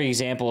give you a perfect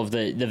example of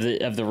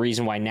the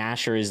reason why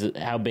Nasher is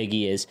how big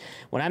he is.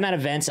 When I'm at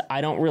events,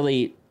 I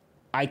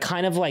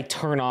kind of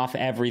turn off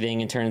everything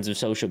in terms of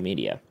social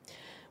media,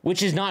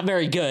 which is not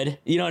very good.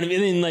 You know what I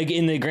mean?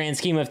 In the grand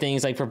scheme of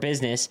things, for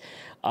business,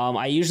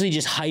 I usually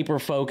just hyper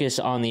focus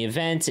on the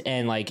event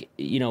and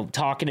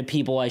talking to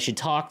people I should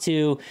talk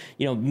to,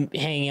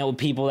 hanging out with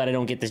people that I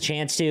don't get the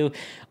chance to.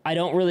 I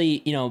don't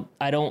really,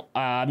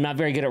 I'm not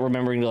very good at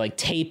remembering to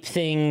tape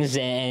things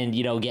and,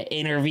 get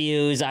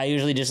interviews. I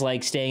usually just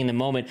staying in the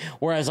moment.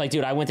 Whereas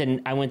dude, I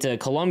went to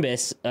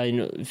Columbus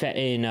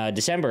in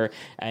December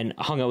and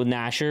hung out with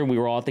Nasher. We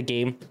were all at the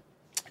game.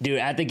 Dude,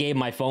 at the game,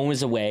 my phone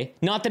was away.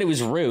 Not that it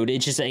was rude.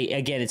 It's just,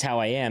 again, it's how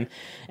I am.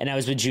 And I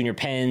was with Junior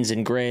Pens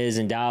and Grizz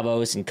and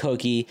Davos and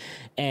Cookie.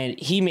 And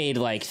he made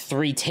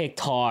 3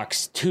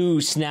 TikToks, 2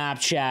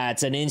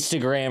 Snapchats, an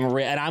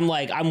Instagram. And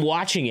I'm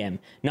watching him,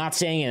 not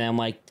saying it. I'm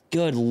like,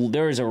 good,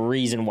 there's a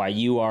reason why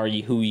you are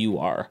who you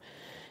are.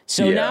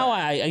 So now,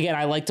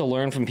 I like to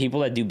learn from people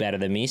that do better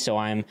than me. So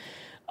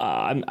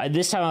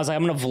this time I was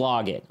I'm going to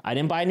vlog it. I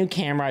didn't buy a new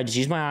camera. I just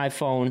used my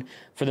iPhone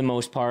for the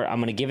most part. I'm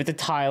going to give it to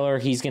Tyler.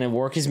 He's going to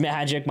work his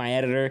magic, my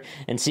editor,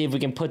 and see if we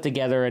can put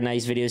together a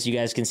nice video so you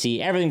guys can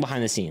see everything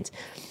behind the scenes.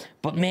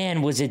 But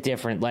man, was it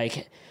different.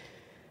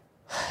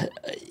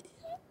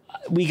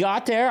 We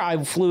got there.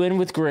 I flew in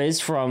with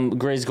Grizz from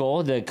Grizz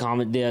Goal, the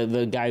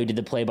guy who did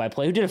the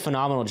play-by-play, who did a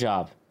phenomenal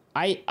job.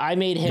 I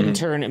made him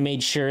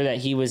made sure that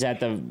he was at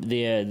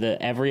the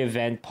every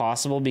event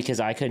possible because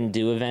I couldn't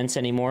do events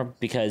anymore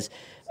because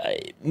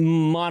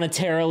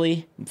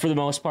monetarily, for the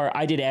most part,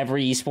 I did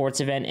every esports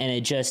event, and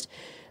it just,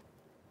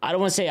 I don't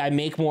want to say I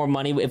make more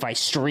money if I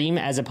stream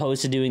as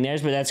opposed to doing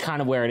theirs, but that's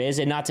kind of where it is.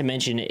 And not to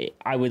mention,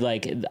 I would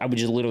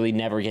just literally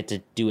never get to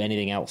do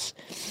anything else.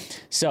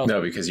 So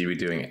no, because you'd be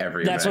doing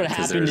every that's event. What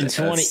happened in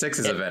 6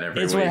 event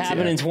every It's week, what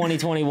happened in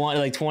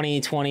 2021,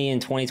 2020 and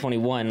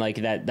 2021,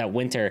 that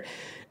winter.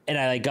 And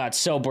I got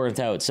so burnt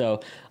out. So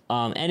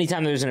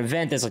anytime there's an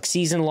event that's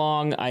season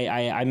long,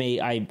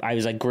 I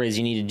was like, Grizz,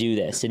 you need to do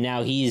this. And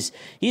now he's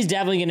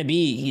definitely going to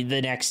be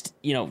the next,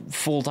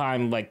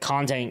 full-time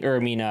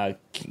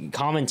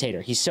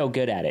commentator. He's so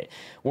good at it.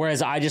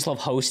 Whereas I just love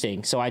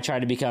hosting. So I try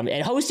to become,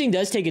 and hosting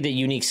does take a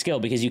unique skill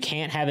because you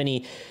can't have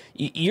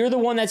you're the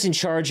one that's in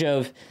charge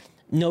of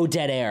no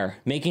dead air,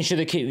 making sure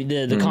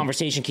the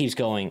conversation keeps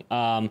going,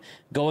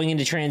 going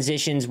into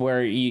transitions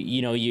where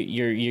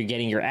you're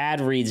getting your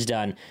ad reads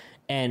done.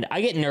 And I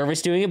get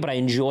nervous doing it, but I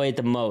enjoy it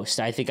the most.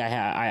 I think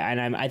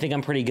I think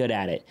I'm pretty good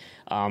at it.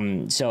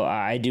 So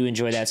I do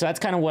enjoy that. So that's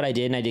kind of what I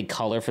did. And I did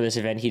color for this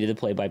event. He did the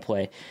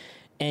play-by-play.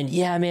 And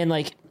yeah, man,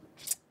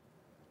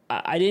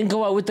 I didn't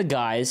go out with the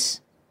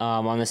guys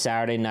on the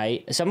Saturday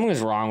night. Something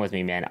was wrong with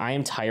me, man. I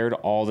am tired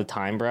all the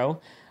time, bro.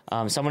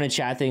 Someone in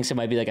chat thinks it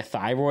might be a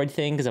thyroid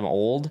thing because I'm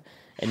old.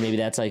 And maybe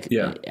that's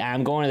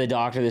I'm going to the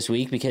doctor this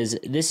week because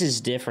this is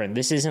different.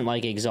 This isn't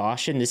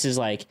exhaustion. This is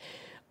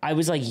I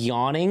was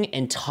yawning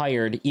and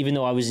tired, even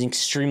though I was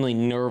extremely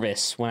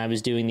nervous when I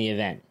was doing the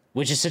event,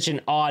 which is such an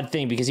odd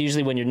thing because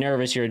usually when you're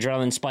nervous, your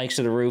adrenaline spikes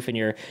to the roof and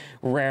you're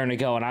raring to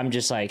go. And I'm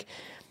just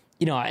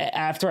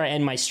after I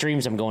end my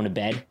streams, I'm going to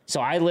bed. So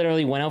I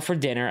literally went out for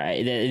dinner.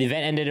 The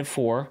event ended at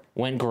 4,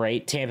 went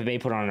great. Tampa Bay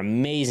put on an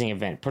amazing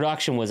event.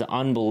 Production was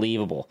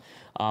unbelievable.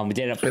 We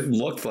did it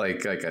looked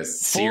like a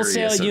Full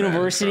Sail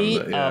University.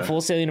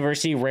 Full Sail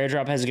University. Rare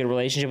Drop has a good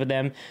relationship with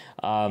them.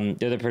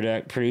 They're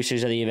the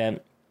producers of the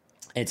event.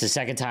 It's the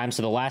second time.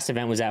 So the last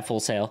event was at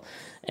Full Sail.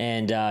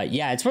 And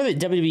it's where the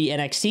WWE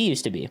NXT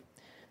used to be.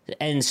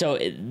 And so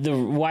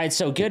why it's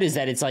so good is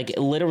that it's like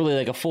literally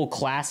like a full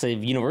class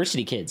of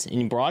university kids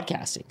in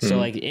broadcasting. So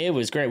like it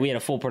was great. We had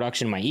a full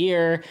production in my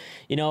ear,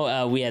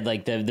 we had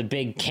like the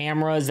big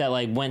cameras that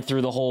like went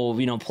through the whole,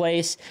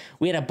 place.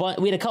 We had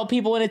a couple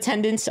people in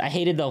attendance. I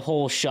hated the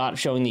whole shot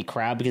showing the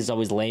crowd because it's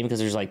always lame because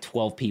there's like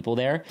 12 people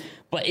there,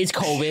 but it's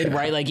COVID,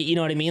 right? Like, you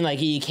know what I mean?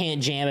 Like you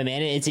can't jam them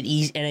in. It's an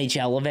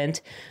NHL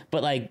event,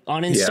 but like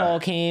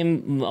Uninstall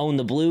came, Own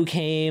the Blue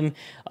came,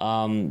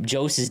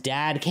 Jose's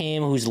dad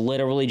came, who's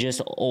literally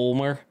just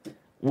Omer.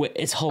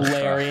 It's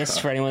hilarious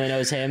for anyone that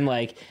knows him.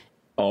 Like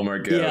Omer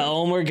Goat. Yeah,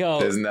 Omer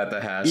Goat. Isn't that the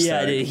hashtag?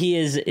 Yeah, dude, he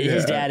is. Yeah.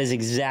 His dad is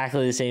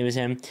exactly the same as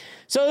him.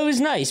 So it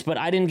was nice, but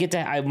I didn't get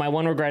to. My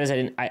one regret is I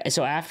didn't.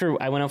 So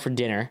after I went out for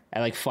dinner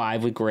at like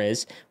 5 with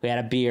Grizz, we had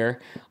a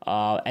beer,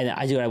 and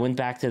I went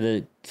back to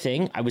the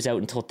thing. I was out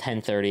until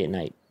 10:30 at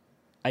night.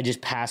 I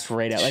just passed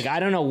right out. Like, I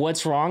don't know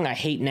what's wrong. I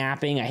hate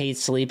napping. I hate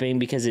sleeping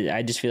because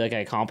I just feel like I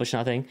accomplished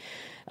nothing.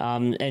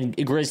 And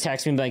Grizz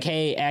texted me like,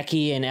 "Hey,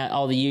 Eki and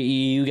all the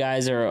you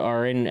guys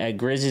are in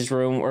Grizz's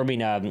room, or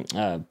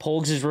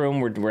Polgs' room.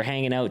 We're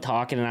hanging out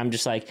talking." And I'm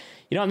just like,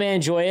 you know what, man,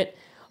 enjoy it.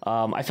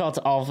 I felt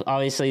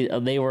obviously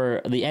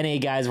the NA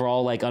guys were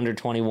all like under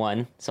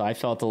 21, so I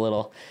felt a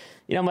little.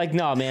 I'm like,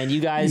 no, man, you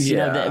guys.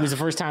 It was the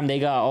first time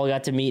they all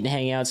got to meet and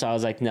hang out, so I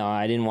was like, no,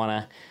 I didn't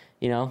want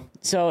to.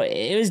 So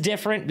it was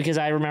different because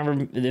I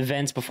remember the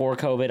events before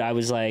COVID. I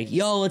was like,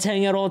 yo, let's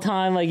hang out all the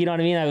time. Like, you know what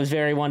I mean? I was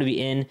very wanted to be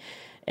in,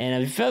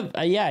 and I felt,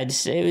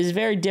 it was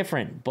very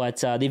different. But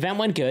the event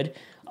went good.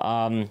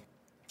 I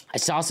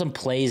saw some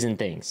plays and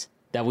things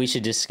that we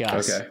should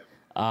discuss. Okay.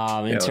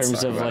 In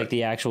terms of like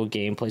the actual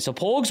gameplay. So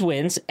Polgs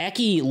wins.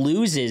 Eki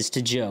loses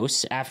to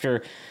Jose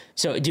after.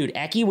 So, dude,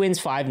 Eki wins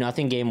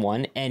 5-0 game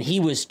 1, and he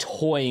was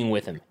toying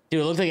with him. Dude,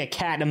 it looked like a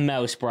cat and a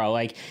mouse, bro.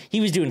 Like, he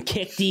was doing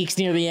kick deeks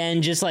near the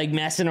end, just, like,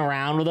 messing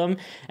around with him.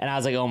 And I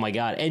was like, oh, my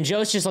God. And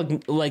Joe's just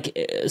like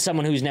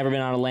someone who's never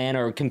been on a LAN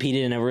or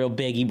competed in a real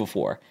biggie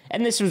before.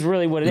 And this was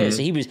really what it is.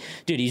 So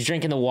he's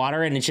drinking the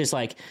water, and it's just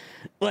like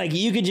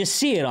you could just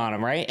see it on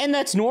him, right? And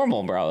that's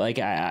normal, bro. Like,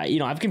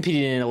 I've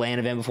competed in a LAN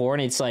event before,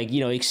 and it's, like,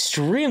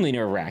 extremely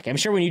nerve-wracking. I'm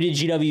sure when you did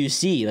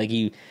GWC, like,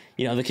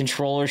 the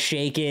controller's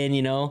shaking,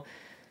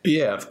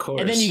 Yeah, of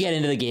course. And then you get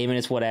into the game and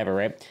it's whatever,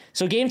 right?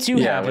 So game 2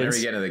 happens. Yeah, whenever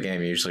you get into the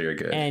game, usually you're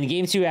good. And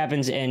game 2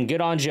 happens, and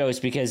good on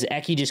Jose because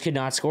Eki just could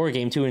not score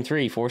game 2 and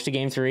 3. Forced to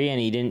game 3, and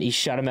he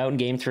shut him out in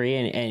game 3,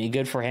 and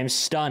good for him.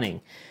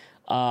 Stunning.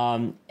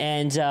 But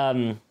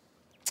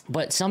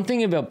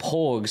something about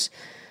Polgs,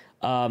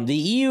 the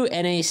EU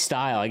NA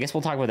style, I guess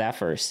we'll talk about that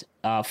first.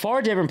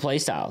 Far different play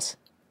styles.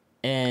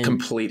 And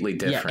completely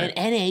different.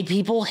 Yeah, and NA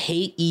people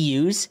hate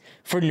EUs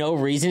for no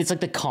reason. It's like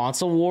the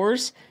console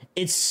wars.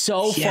 It's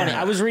so funny.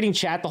 I was reading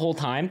chat the whole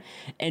time,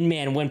 and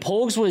man, when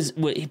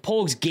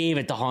Polgs gave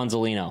it to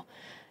Hanselino,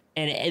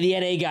 and the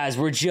NA guys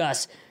were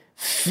just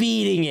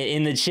feeding it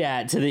in the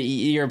chat to the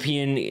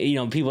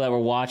European, people that were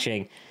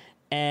watching,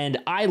 and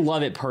I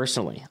love it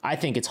personally. I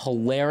think it's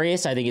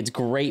hilarious. I think it's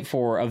great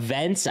for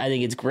events. I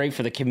think it's great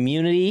for the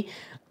community.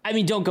 I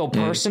mean, don't go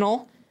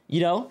personal,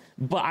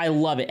 but I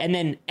love it. And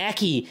then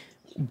Eki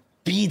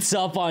beats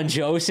up on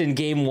Jose in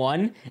game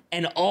 1,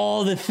 and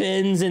all the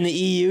Finns and the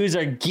EUs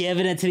are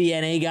giving it to the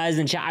NA guys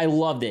in chat. I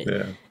loved it.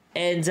 Yeah.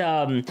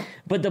 And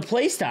but the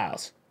play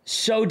styles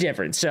so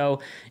different.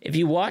 So if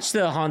you watch the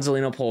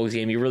Hanselino Polgs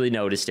game, you really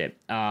noticed it.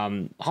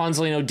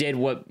 Hanselino did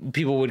what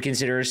people would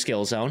consider a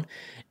skill zone,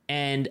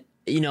 and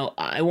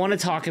I want to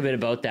talk a bit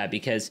about that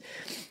because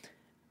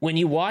when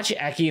you watch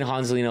Eki and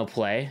Hanselino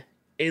play,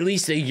 at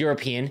least the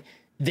European,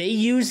 they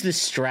use the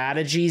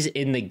strategies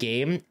in the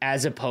game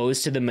as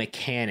opposed to the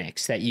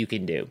mechanics that you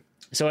can do.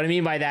 So what I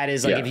mean by that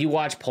is if you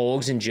watch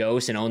Polgs and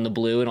Jose and Own the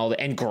Blue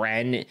and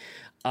Gren,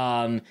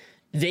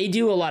 they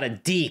do a lot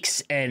of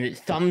deeks and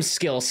thumb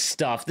skill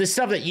stuff. The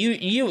stuff that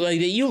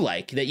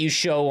you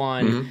show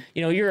on,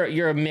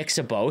 you're a mix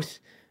of both,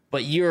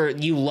 but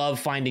you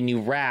love finding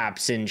new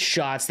wraps and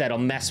shots that'll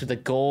mess with the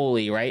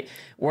goalie, right?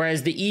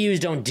 Whereas the EUs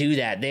don't do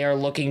that. They are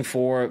looking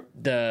for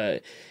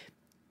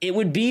it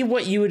would be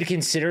what you would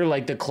consider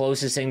like the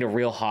closest thing to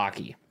real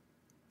hockey,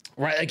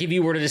 right? Like if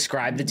you were to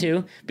describe the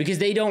two, because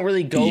they don't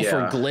really go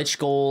for glitch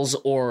goals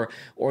or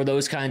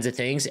those kinds of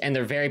things, and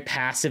they're very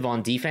passive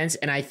on defense.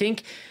 And I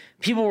think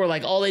people were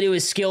like, all they do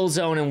is skill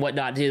zone and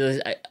whatnot.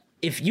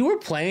 If you were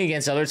playing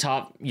against other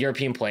top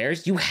European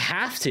players, you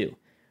have to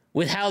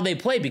with how they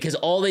play, because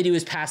all they do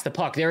is pass the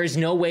puck. There is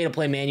no way to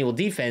play manual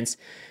defense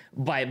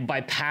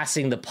by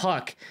passing the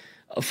puck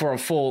for a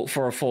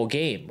full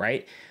game,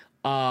 right?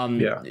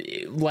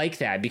 Like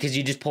that, because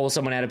you just pull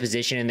someone out of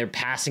position and they're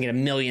passing it a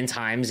million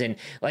times. And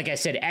like I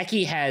said,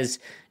 Eki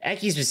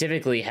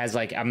specifically has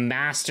like a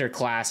master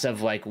class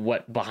of like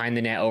what behind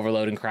the net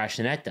overload and crash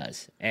the net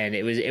does. And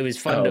it was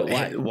fun to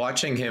watch.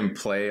 Watching him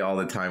play all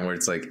the time, where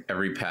it's like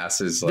every pass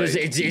is like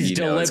it's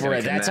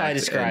deliberate. That's how I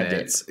described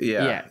it.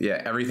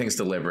 Yeah, everything's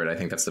deliberate. I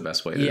think that's the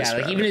best way to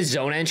describe like even his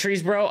zone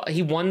entries, bro,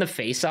 he won the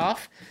face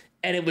off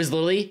and it was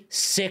literally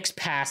 6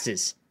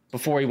 passes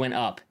before he went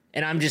up.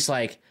 And I'm just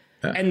like,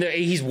 And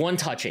he's one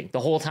touching the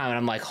whole time. And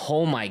I'm like,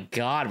 oh my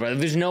God, brother.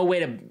 There's no way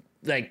to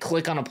like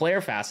click on a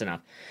player fast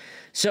enough.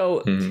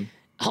 So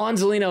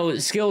Hans Lino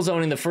skill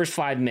zoning the first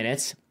 5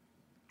 minutes.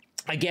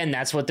 Again,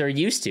 that's what they're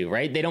used to,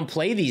 right? They don't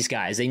play these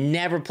guys. They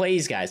never play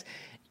these guys.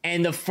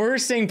 And the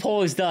first thing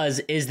Polgs does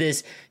is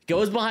this,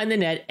 goes behind the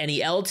net and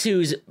he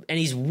L2s and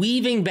he's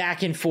weaving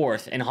back and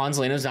forth. And Hans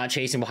Lino's not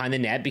chasing behind the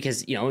net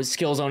because,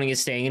 skill zoning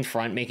is staying in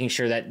front, making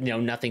sure that,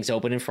 nothing's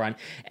open in front.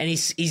 And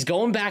he's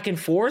going back and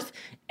forth.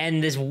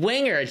 And this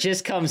winger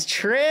just comes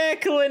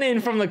trickling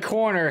in from the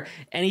corner.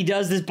 And he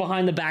does this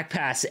behind the back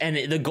pass. And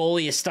the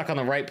goalie is stuck on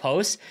the right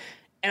post.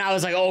 And I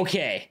was like,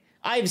 okay,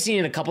 I've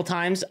seen it a couple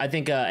times. I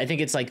think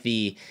it's like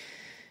it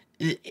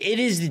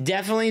is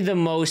definitely the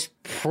most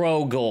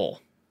pro goal.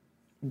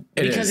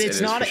 Because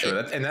it's not, sure.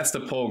 And that's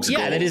the Polgs goal.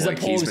 Yeah, that is the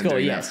Polgs goal.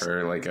 Yes,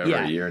 for like over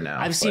a year now.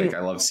 I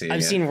love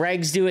seeing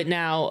Regs do it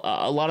now.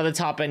 A lot of the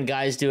top end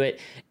guys do it,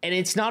 and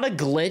it's not a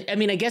glitch. I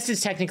mean, I guess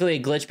it's technically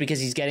a glitch because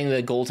he's getting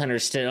the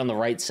goaltender stood on the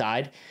right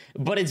side,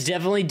 but it's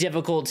definitely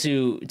difficult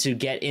to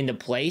get into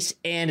place.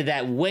 And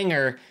that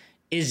winger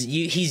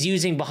he's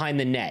using behind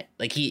the net,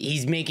 like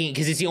he's making,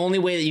 because it's the only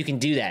way that you can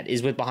do that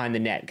is with behind the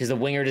net, because the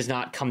winger does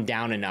not come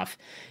down enough.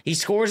 He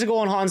scores a goal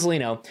on Hans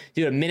Lino,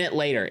 dude, a minute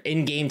later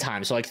in game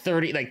time, so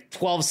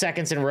 12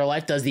 seconds in real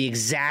life, does the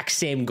exact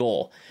same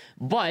goal.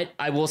 But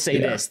I will say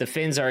this, the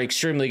Finns are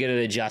extremely good at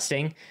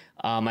adjusting.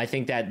 I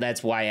think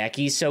that's why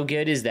Eki's so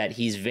good, is that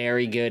he's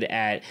very good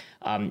at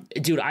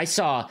dude, I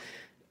saw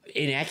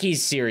in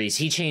Eki's series,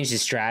 he changed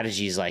his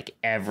strategies like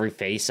every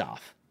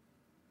face-off.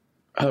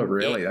 Oh,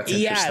 really? That's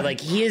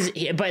interesting.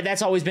 Yeah, like but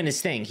that's always been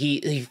his thing.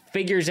 He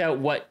figures out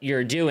what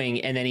you're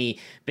doing, and then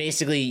he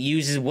basically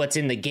uses what's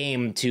in the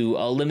game to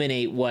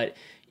eliminate what,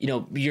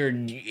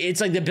 it's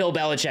like the Bill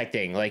Belichick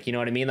thing. Like, you know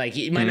what I mean? Like,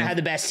 he might not have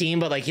the best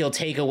team, but like he'll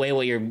take away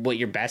what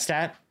you're best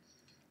at.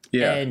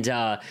 Yeah. And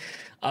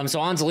so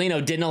Hans Lino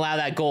didn't allow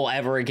that goal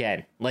ever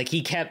again. Like,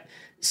 he kept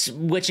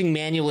switching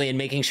manually and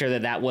making sure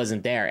that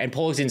wasn't there. And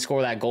Polgs didn't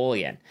score that goal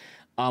again.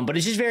 But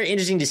it's just very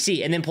interesting to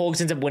see. And then Polgs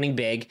ends up winning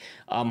big.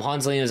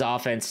 Hans Lino's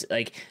offense,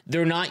 like,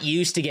 they're not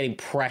used to getting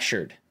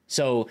pressured.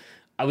 So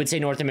I would say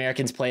North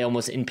Americans play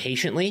almost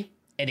impatiently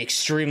and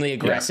extremely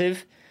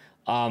aggressive.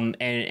 Yeah.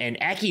 And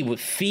Eki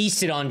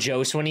feasted on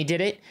Jost when he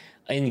did it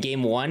in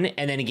game 1.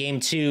 And then in game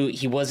 2,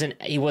 he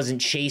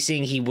wasn't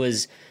chasing. He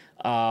was,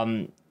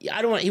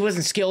 he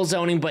wasn't skill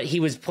zoning, but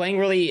he was playing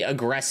really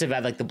aggressive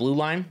at like the blue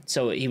line.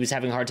 So he was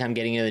having a hard time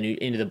getting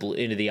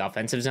into the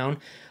offensive zone.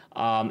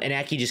 And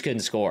Eki just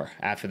couldn't score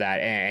after that.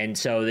 And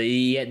so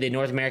the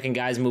North American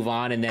guys move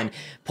on, and then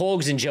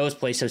Polgs and Jost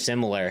play so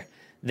similar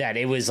that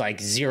it was like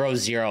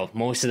 0-0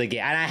 most of the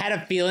game. And I had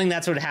a feeling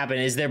that's what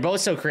happened, is they're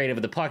both so creative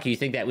with the puck. You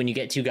think that when you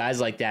get two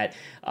guys like that,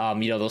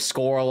 they'll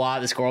score a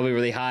lot. The score will be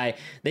really high.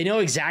 They know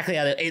exactly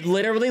how it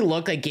literally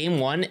looked like game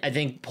 1. I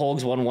think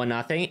Polgs won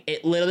 1-0.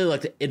 It literally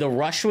looked, the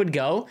rush would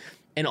go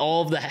and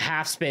all of the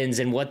half spins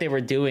and what they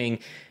were doing,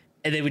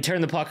 and they would turn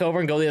the puck over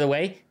and go the other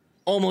way.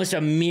 Almost a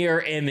mirror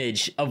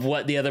image of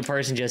what the other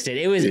person just did.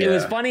 It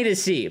was funny to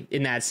see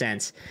in that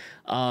sense.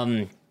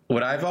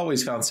 What I've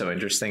always found so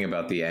interesting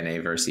about the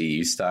NA versus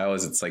EU style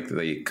is it's like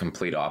the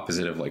complete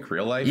opposite of like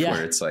real life,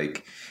 where it's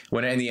like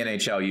when in the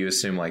NHL you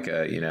assume like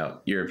a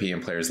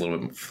European player is a little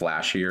bit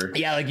flashier.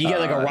 Yeah, like you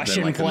get like a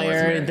Russian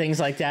player and things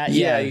like that.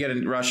 Yeah, you get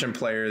a Russian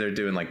player, they're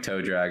doing like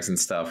toe drags and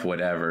stuff,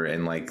 whatever.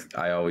 And like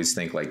I always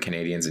think like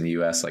Canadians and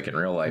US, like in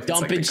real life,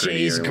 dump and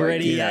chase,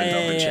 gritty. Dump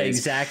and chase.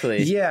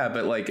 Exactly. Yeah,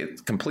 but like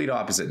it's complete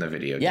opposite in the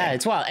video game. Yeah,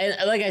 it's wild. And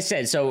like I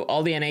said, so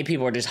all the NA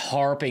people are just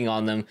harping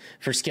on them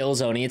for skill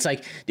zoning. It's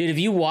like, dude, if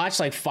you watch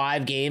like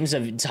 5 games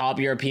of top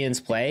Europeans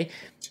play,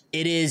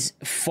 it is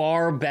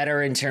far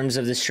better in terms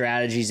of the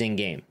strategies in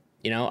game.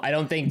 I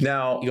don't think.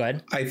 Now, go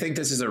ahead. I think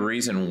this is a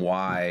reason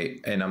why,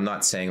 and I'm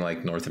not saying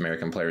like North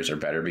American players are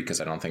better,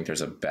 because I don't think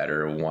there's a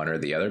better one or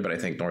the other, but I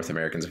think North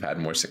Americans have had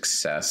more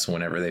success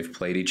whenever they've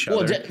played each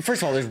other. Well,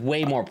 first of all, there's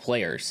way more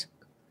players.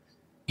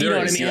 You know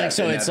what I mean? Yeah, like,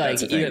 so it's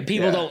like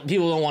people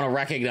don't want to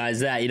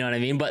recognize that. You know what I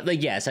mean? But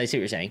like, yes, I see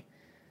what you're saying.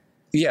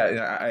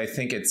 Yeah, I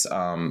think it's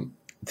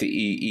the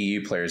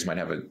EU players might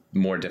have a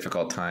more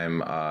difficult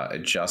time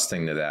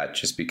adjusting to that,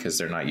 just because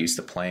they're not used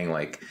to playing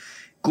like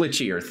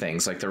glitchier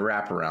things like the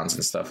wraparounds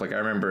and stuff. Like I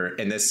remember,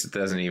 and this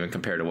doesn't even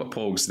compare to what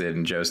Polgs did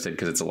and Jost did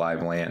because it's a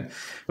live land,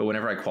 but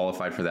whenever I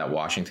qualified for that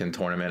Washington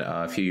tournament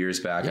a few years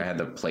back, I had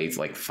to play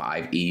like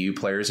 5 EU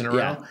players in a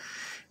row.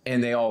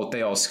 And they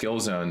all skill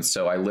zoned,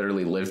 so I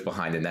literally lived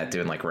behind in that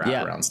doing like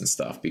wraparounds and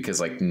stuff,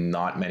 because like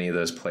not many of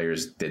those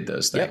players did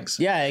those things.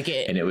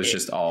 And it was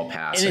just all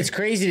passing. And it's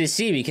crazy to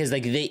see, because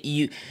like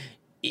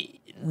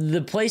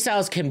the play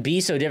styles can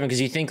be so different, because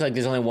you think like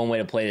there's only one way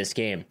to play this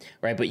game,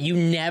 right? But you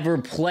never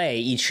play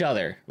each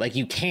other. Like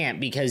you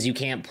can't, because you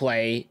can't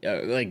play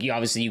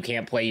you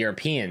can't play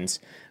Europeans,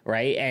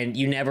 right? And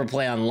you never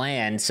play on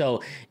land,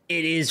 so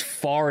it is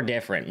far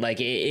different.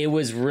 Like it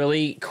was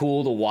really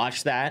cool to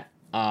watch that.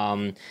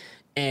 And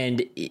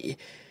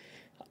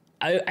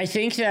I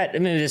think that,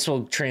 maybe this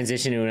will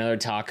transition to another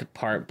talk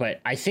part,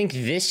 but I think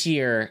this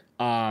year,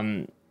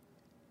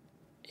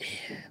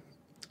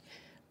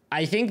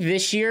 I think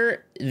this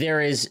year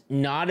there is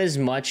not as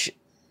much.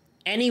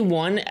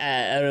 Anyone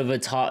out of the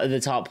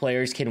top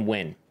players can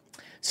win.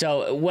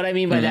 So what I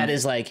mean by that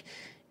is like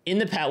in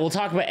the past, we'll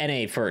talk about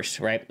NA first,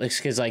 right?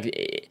 Because like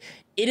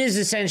it has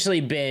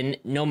essentially been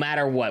no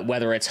matter what,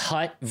 whether it's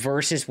Hut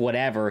versus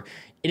whatever,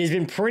 it has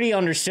been pretty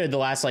understood the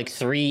last like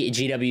 3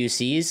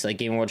 GWCs, like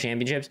Game World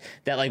Championships,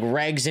 that like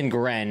Regs and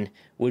Gren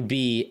would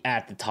be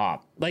at the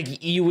top.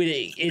 Like you would,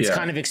 it's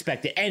kind of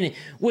expected. And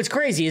what's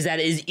crazy is that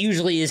is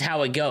usually is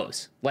how it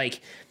goes.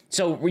 Like,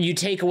 so you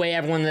take away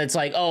everyone that's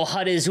like, oh,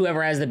 Hut is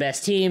whoever has the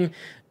best team.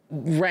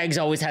 Regs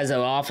always has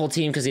an awful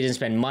team because he didn't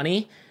spend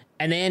money,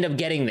 and they end up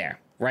getting there,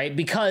 right?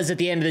 Because at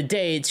the end of the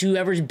day, it's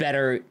whoever's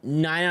better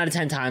 9 out of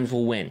 10 times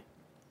will win.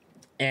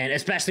 And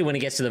especially when it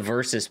gets to the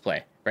versus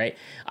play, right?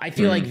 I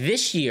feel like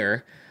this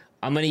year,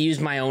 I'm going to use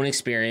my own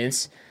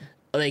experience,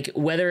 like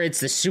whether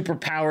it's the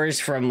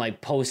superpowers from like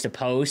post to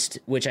post,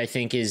 which I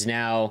think is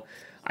now,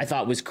 I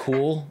thought was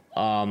cool.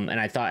 And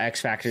I thought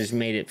X Factors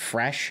made it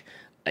fresh,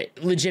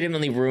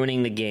 legitimately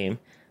ruining the game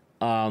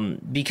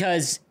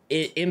because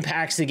it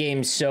impacts the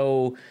game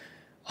so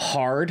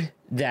hard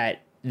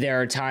that there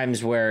are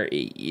times where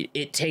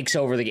it takes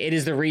over the game. It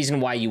is the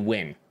reason why you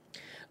win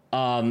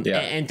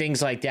and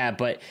things like that.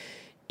 But,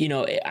 you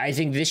know, I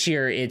think this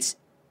year it's,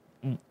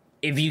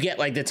 if you get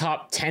like the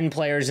top 10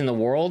 players in the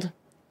world,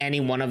 any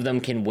one of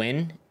them can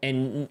win,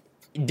 and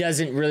it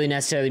doesn't really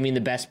necessarily mean the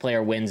best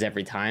player wins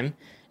every time.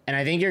 And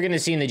I think you're going to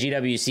see in the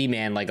GWC,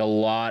 man, like a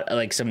lot,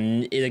 like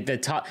some, like the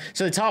top.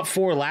 So the top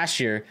 4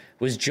 last year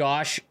was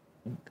Josh,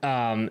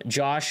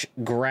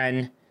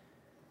 Gren.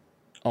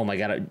 Oh my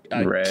God,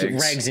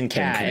 Regs and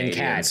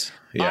Cad.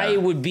 Yeah. I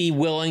would be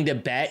willing to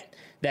bet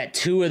that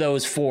 2 of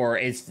those 4,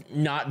 it's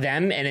not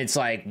them, and it's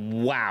like,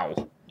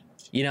 wow,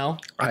 you know?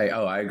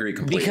 I agree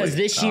completely. Because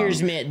this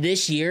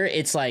year,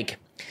 it's like,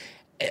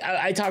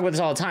 I talk about this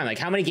all the time. Like,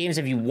 how many games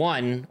have you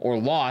won or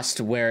lost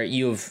where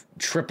you've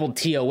tripled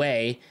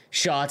TOA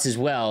shots as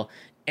well,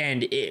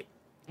 and you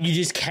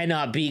just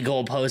cannot beat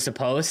goal post to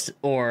post,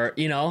 or,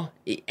 you know,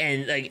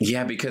 and like,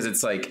 yeah, because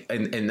it's like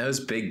in those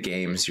big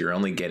games, you're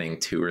only getting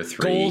 2 or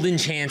 3 golden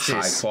chances,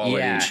 high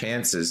quality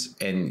chances,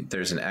 and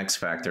there's an X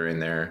factor in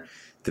there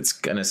that's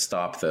gonna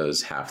stop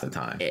those half the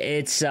time.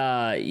 It's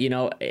you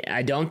know,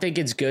 I don't think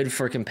it's good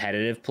for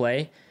competitive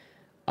play.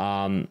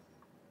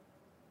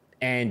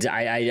 And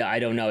I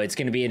don't know. It's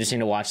going to be interesting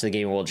to watch the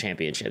Game World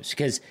Championships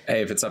because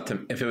hey, if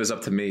it was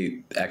up to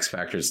me, X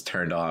Factor's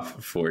turned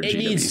off for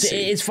GWC.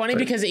 It's funny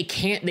because they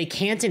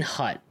can't in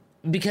Hut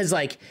because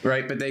like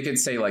right, but they could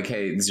say like,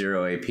 hey,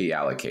 0 AP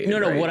allocated. No,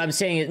 right? what I'm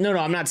saying is no,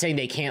 I'm not saying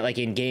they can't like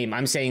in game.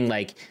 I'm saying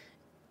like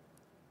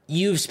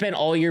you've spent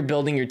all year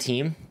building your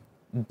team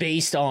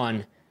based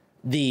on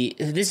this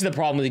is the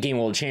problem with the Game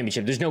World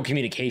Championship. There's no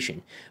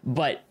communication,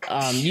 but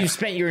you've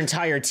spent your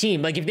entire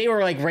team. Like if they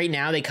were like right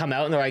now, they come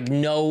out and they're like,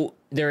 no,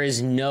 there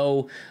is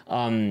no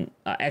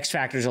X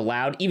factors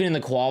allowed, even in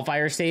the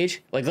qualifier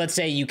stage. Like let's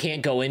say you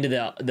can't go into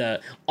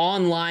the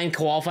online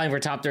qualifying for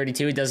top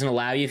 32. It doesn't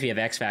allow you if you have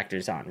X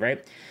factors on,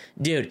 right?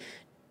 Dude,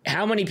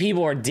 how many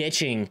people are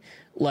ditching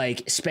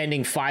like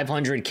spending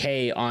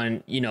 $500K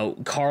on, you know,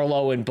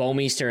 Carlo and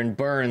Bouwmeester and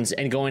Burns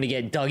and going to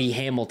get Dougie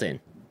Hamilton?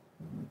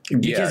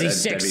 Because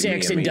he's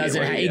 6'6" and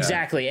doesn't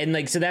exactly, and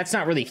like so that's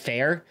not really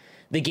fair.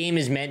 The game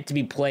is meant to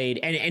be played,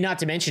 and not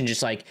to mention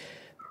just like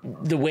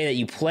the way that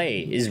you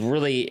play is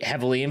really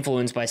heavily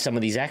influenced by some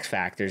of these X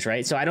factors,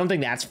 right? So I don't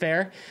think that's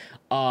fair.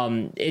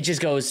 It just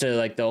goes to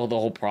like the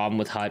whole problem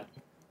with Hut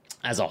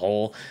as a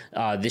whole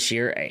this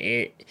year.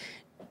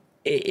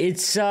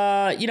 It's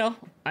you know,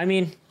 I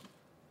mean,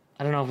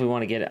 I don't know if we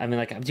want to get it. I mean,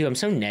 like, dude, I'm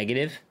so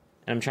negative.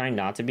 I'm trying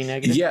not to be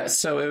negative. Yeah,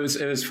 so it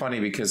was funny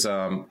because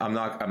I'm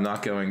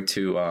not going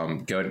to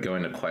go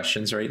into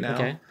questions right now.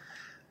 Okay.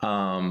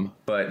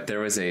 But there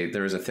was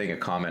a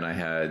comment I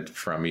had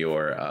from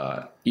your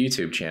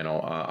YouTube channel.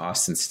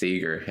 Austin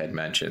Steger had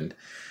mentioned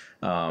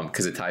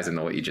because it ties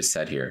into what you just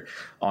said here.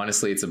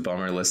 Honestly, it's a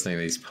bummer listening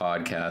to these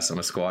podcasts. I'm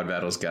a squad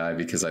battles guy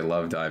because I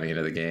love diving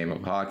into the game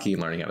of hockey,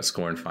 learning how to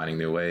score and finding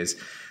new ways.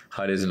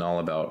 HUT isn't all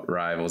about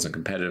rivals and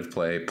competitive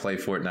play. Play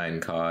Fortnite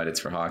and COD. It's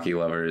for hockey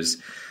lovers.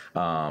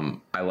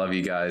 I love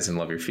you guys and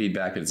love your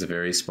feedback, but it's a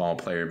very small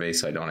player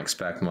base, so I don't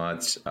expect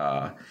much.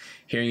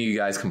 Hearing you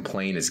guys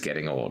complain is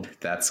getting old.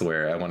 That's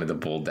where I wanted to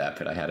bold that,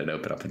 but I had it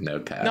open up a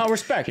notepad. No,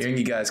 respect. Hearing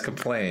you guys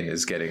complain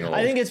is getting old.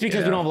 I think it's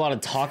because we don't have a lot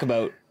to talk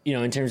about, you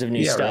know, in terms of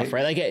new stuff,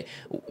 right? Like,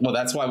 well,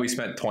 that's why we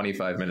spent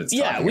 25 minutes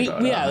talking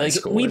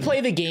about we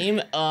play the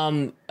game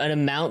an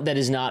amount that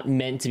is not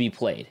meant to be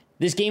played.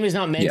 This game is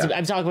not meant to.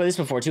 I've talked about this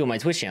before too on my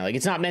Twitch channel. Like,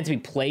 it's not meant to be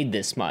played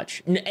this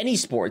much. Any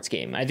sports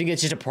game. I think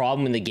it's just a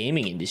problem in the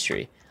gaming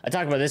industry. I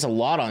talk about this a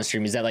lot on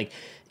stream. Is that like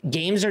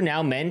games are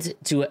now meant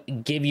to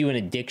give you an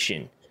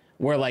addiction,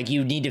 where like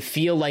you need to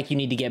feel like you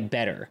need to get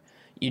better.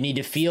 You need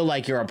to feel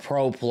like you're a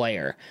pro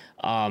player.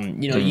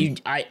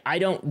 I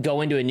don't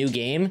go into a new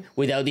game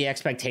without the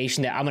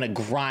expectation that I'm going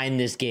to grind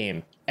this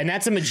game. And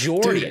that's a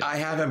majority. Dude, I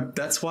haven't.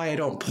 That's why I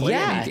don't play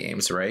any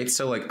games, right?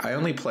 So like, I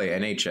only play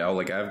NHL.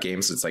 Like, I have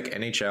games that's like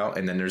NHL,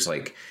 and then there's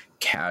like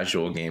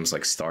casual games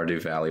like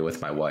Stardew Valley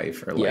with my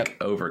wife, or like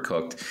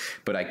Overcooked.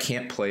 But I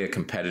can't play a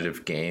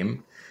competitive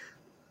game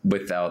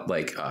without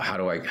like,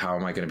 how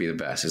am I going to be the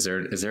best? Is there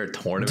a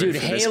tournament? Dude,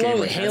 for this game?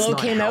 Like, Halo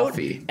came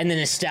healthy. out, and the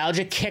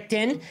nostalgia kicked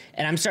in,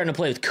 and I'm starting to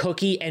play with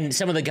Cookie and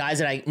some of the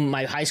guys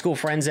my high school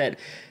friends that,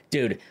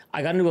 dude,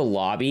 I got into a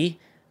lobby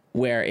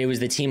where it was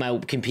the team I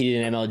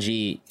competed in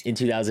MLG in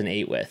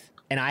 2008 with.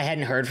 And I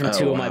hadn't heard from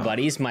two of my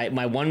buddies. My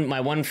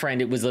one friend,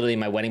 it was literally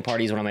my wedding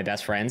party, is one of my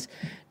best friends.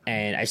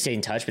 And I stayed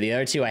in touch, but the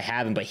other two I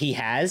haven't, but he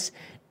has.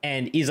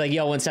 And he's like,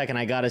 yo, 1 second,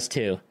 I got us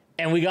too.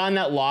 And we got in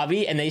that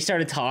lobby and they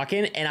started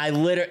talking, and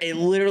it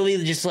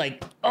literally just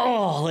like,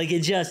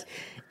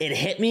 it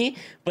hit me.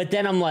 But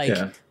then I'm like,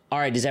 all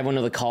right, does everyone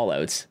know the call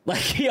outs?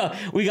 Like,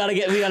 we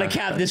gotta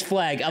cap this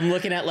flag. I'm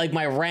looking at like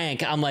my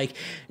rank. I'm like,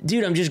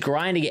 dude, I'm just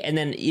grinding it. And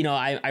then,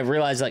 I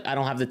realized like I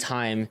don't have the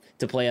time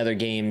to play other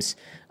games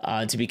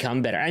to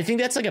become better. And I think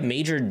that's like a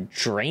major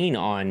drain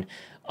on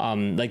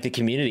like the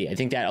community. I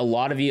think that a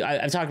lot of you,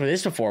 I've talked about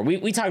this before.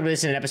 We talked about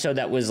this in an episode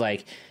that was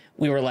like,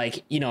 we were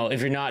like,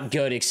 if you're not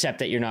good, accept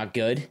that you're not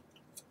good.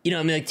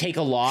 Like take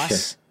a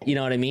loss. You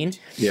know what I mean?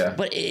 Yeah.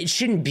 But it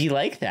shouldn't be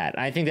like that.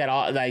 I think that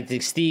I think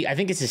it's the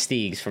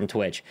Steegs from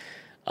Twitch.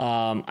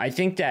 I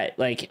think that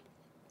like,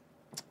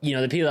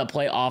 the people that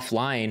play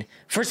offline,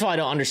 first of all, I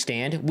don't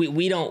understand.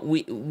 We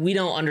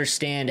don't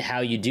understand how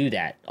you do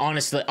that.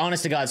 Honest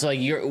to God. So like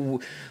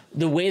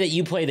the way that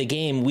you play the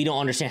game, we don't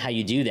understand how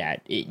you do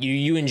that.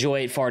 You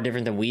enjoy it far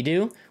different than we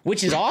do,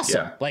 which is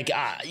awesome. Yeah. Like,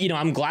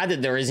 I'm glad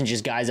that there isn't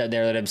just guys out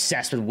there that are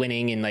obsessed with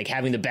winning and like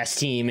having the best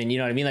team. And you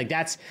know what I mean? Like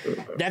that's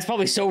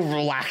probably so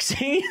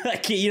relaxing.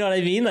 Like, you know what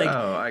I mean? Like,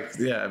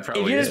 it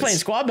probably if you're just playing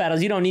squad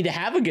battles, you don't need to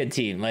have a good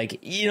team. Like,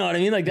 you know what I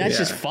mean? Like that's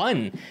just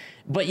fun.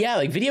 But yeah,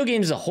 like video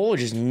games as a whole are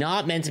just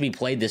not meant to be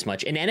played this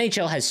much. And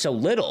NHL has so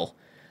little,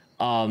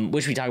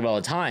 which we talk about all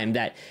the time,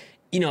 that,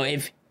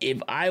 if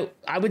I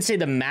would say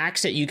the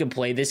max that you could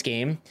play this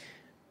game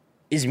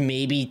is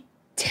maybe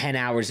 10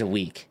 hours a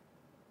week.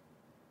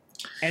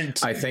 And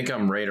I think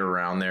I'm right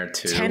around there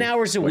too. 10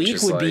 hours a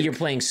week would be you're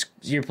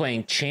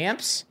playing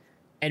champs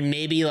and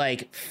maybe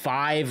like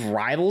 5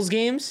 rivals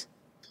games.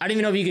 I don't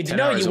even know if you could.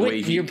 No,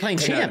 you're playing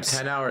champs.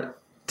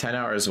 10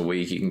 hours a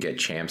week, you can get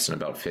champs in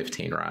about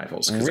 15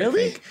 rivals.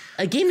 Really?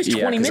 A game is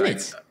 20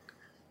 minutes.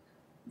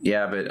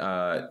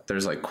 But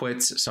there's like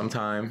quits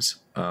sometimes.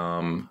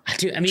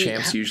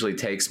 Champs usually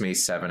takes me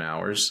 7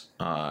 hours.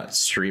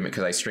 Stream it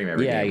because I stream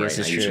every game, right?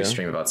 I usually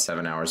stream about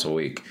 7 hours a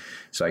week,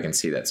 so I can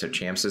see that. So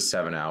champs is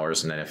 7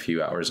 hours, and then a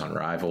few hours on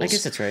rivals. I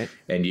guess that's right.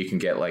 And you can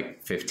get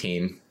like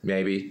 15,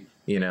 maybe.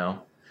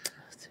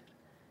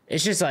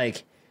 It's just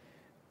like,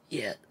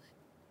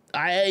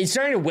 it's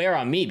starting to wear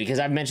on me because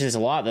I've mentioned this a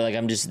lot. That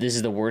like this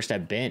is the worst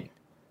I've been.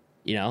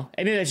 And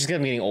maybe that's just because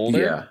I'm getting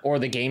older, or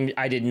the game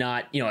I did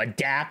not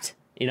adapt.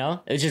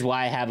 It's just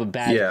why I have a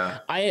bad. Yeah.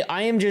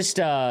 I am just.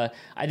 I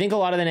think a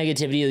lot of the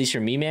negativity, at least for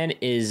me, man,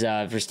 is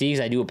for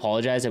Steegs. I do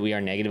apologize that we are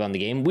negative on the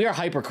game. We are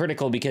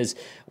hypercritical because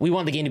we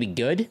want the game to be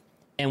good,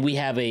 and we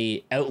have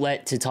a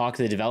outlet to talk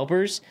to the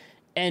developers,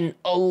 and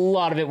a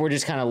lot of it we're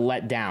just kind of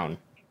let down.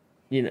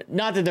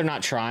 Not that they're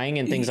not trying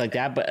and things like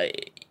that, but.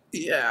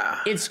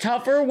 It's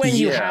tougher when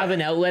you have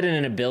an outlet and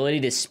an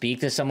ability to speak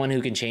to someone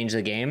who can change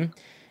the game,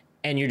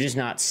 and you're just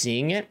not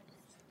seeing it.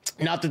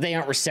 Not that they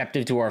aren't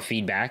receptive to our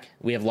feedback.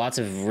 We have lots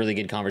of really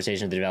good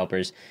conversations with the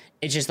developers.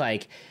 It's just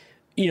like,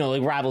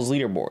 like Rivals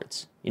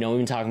leaderboards. We've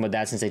been talking about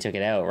that since they took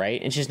it out, right?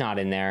 It's just not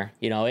in there.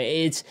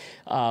 It's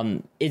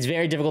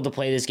very difficult to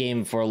play this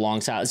game for a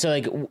long time. So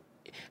like,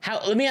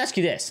 let me ask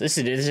you this. This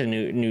is a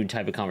new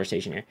type of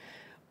conversation here.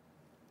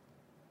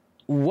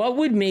 What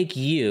would make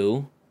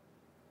you,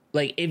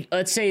 like, if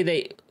let's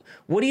say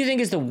what do you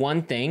think is the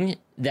one thing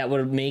that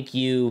would make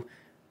you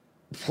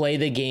play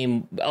the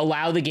game,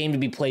 allow the game to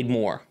be played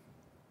more?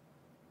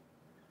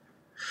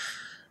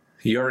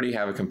 You already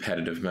have a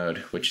competitive mode,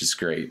 which is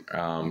great.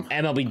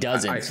 MLB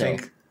doesn't. I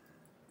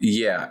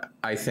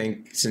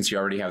think since you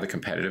already have the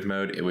competitive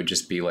mode, it would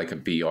just be like a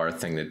BR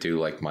thing to do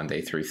like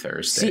Monday through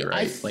Thursday,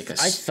 right?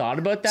 I thought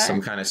about that.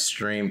 Some kind of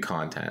stream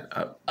content.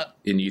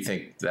 And you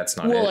think that's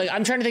not it? Well, like,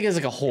 I'm trying to think as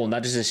like a whole,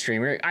 not just a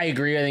streamer. I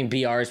agree. I think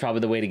BR is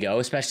probably the way to go,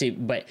 especially,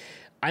 but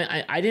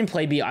I didn't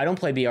play BR. I don't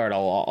play BR at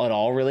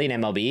all really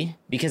in MLB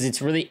because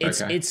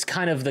it's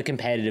kind of the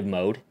competitive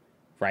mode,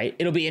 right?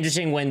 It'll be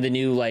interesting when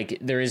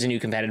there is a new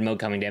competitive mode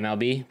coming to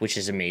MLB, which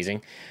is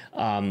amazing.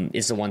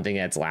 It's the one thing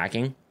that's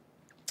lacking.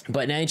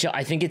 But in NHL,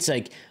 I think it's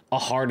like a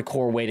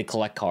hardcore way to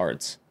collect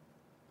cards.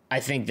 I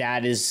think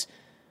that is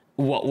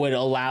what would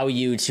allow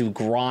you to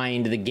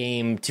grind the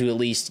game to at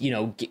least,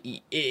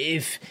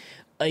 if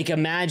like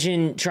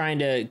imagine trying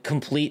to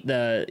complete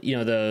the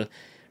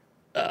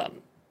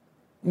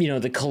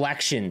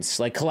collections,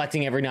 like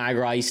collecting every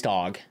Niagara Ice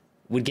Dog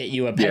would get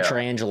you a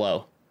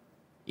Petrangelo.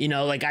 You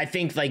know, like I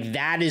think like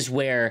that is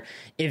where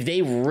if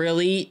they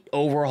really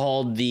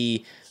overhauled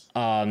the,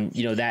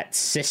 that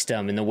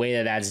system and the way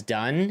that that's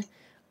done,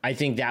 I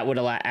think that would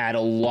add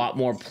a lot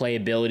more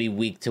playability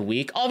week to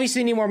week.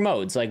 Obviously, need more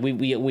modes. Like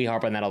we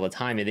harp on that all the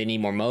time. They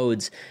need more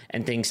modes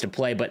and things to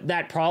play, but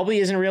that probably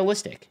isn't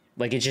realistic.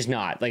 Like it's just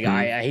not. Like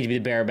I hate to be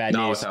the bearer of bad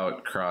news. Not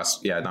without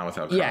cross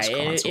console.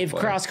 Yeah, if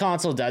cross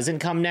console doesn't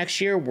come next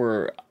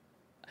year,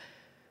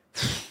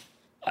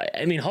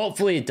 I mean,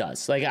 hopefully it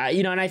does. Like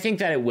and I think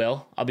that it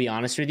will. I'll be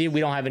honest with you.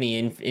 We don't have any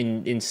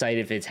insight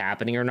if it's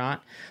happening or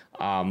not.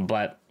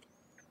 But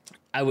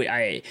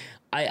I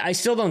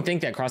still don't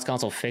think that cross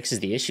console fixes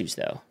the issues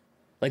though.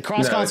 Like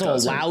cross console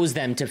allows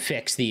them to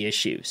fix the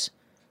issues,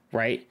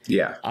 right?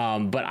 Yeah.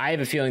 But I have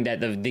a feeling that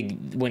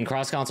when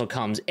cross console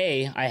comes,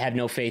 I have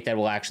no faith that it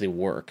will actually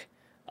work.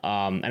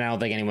 And I don't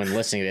think anyone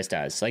listening to this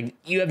does. Like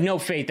you have no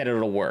faith that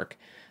it'll work.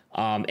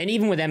 And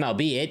even with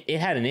MLB, it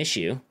had an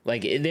issue.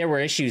 Like there were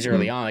issues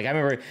early on. Like I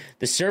remember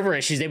the server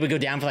issues, they would go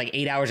down for like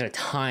 8 hours at a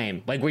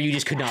time, like where you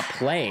just could not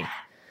play.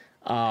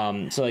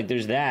 So like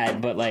there's that,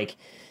 but like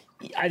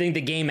I think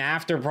the game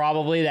after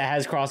probably that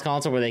has cross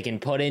console where they can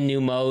put in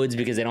new modes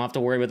because they don't have to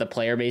worry about the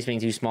player base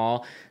being too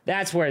small.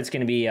 That's where it's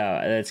going to be.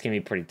 That's going to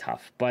be pretty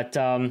tough. But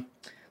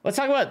let's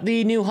talk about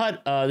the new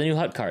hut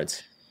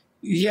cards.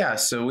 Yeah,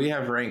 so we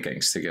have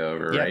rankings to go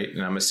over, right?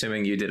 And I'm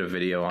assuming you did a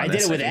video on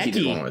this. I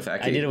did one with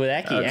Eki. I did it with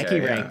Eki. Okay,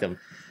 Eki ranked them.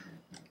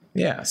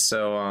 Yeah,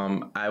 so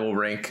I will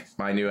rank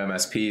my new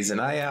MSPs,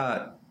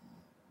 and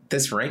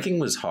this ranking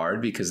was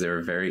hard because they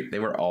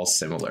were all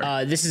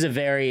similar. This is a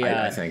very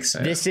I think so.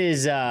 This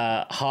is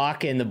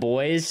Hawk and the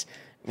boys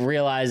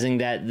realizing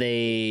that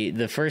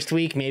the first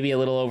week maybe a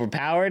little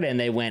overpowered, and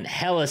they went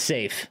hella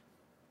safe.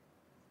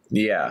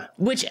 Yeah,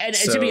 which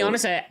to be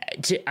honest, I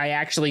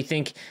actually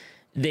think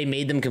they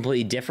made them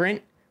completely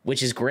different,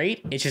 which is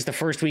great. It's just the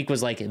first week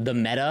was like the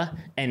meta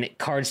and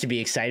cards to be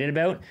excited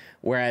about.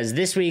 Whereas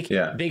this week,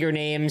 bigger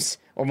names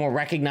or more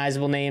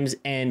recognizable names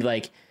and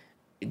like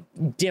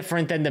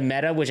different than the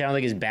meta, which I don't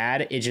think is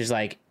bad. It's just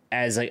like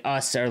as like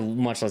us are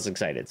much less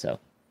excited. So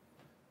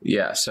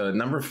yeah. So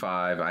number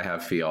 5, I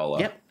have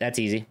Fiala. Yep, that's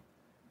easy.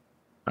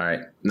 All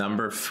right,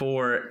 number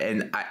 4,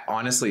 and I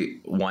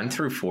honestly 1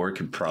 through 4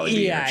 could probably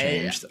be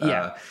interchanged.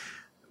 Yeah.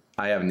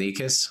 I have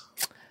Nikas.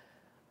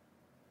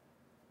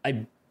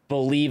 I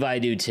believe I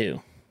do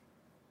too.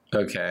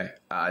 Okay.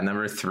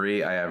 Number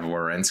 3, I have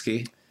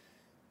Werenski.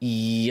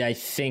 Yeah, I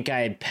think I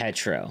had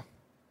Petro.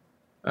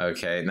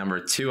 Okay. Number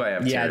 2, I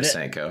have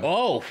Tarasenko.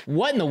 Oh,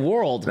 what in the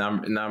world?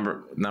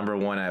 Number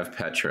 1, I have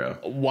Petro.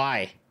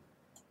 Why?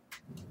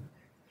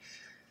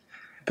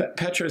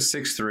 Petro's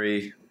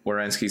 6'3",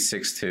 Werenski's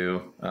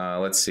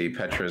 6'2". Let's see.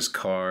 Petro's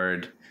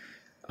card.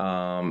 He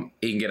can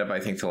get up,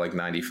 I think, to like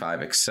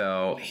 95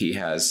 Excel. He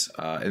has,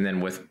 and then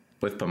with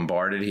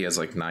Bombarded, he has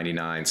like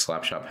 99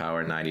 slap shot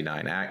power,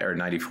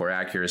 94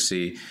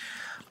 accuracy.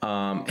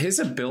 His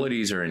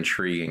abilities are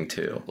intriguing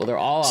too. Well, they're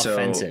all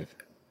offensive.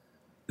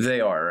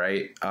 They are,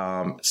 right?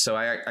 So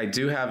I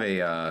do have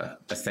a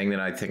thing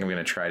that I think I'm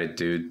going to try to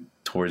do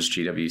towards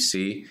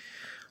GWC,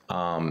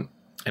 and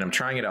I'm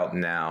trying it out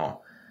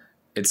now.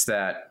 It's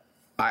that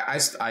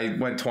I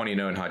went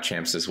 20-0 in Hut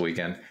Champs this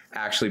weekend.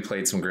 Actually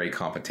played some great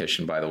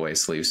competition, by the way,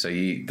 Sleeve. So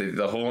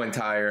the whole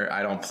entire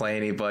I don't play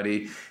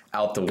anybody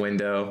out the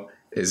window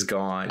is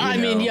gone. I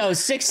mean,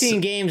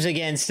 16 games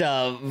against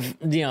Dad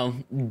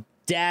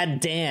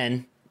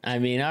Dan. I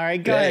mean, all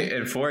right, go ahead.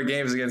 And 4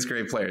 games against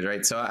great players,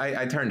 right? So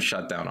I turned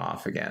Shutdown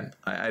off again.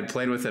 I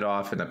played with it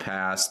off in the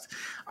past.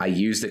 I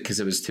used it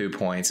because it was 2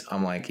 points.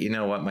 I'm like, you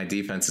know what? My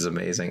defense is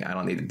amazing. I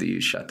don't need to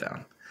use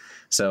Shutdown.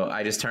 So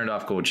I just turned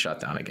off Gold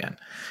Shutdown again.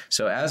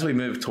 So as we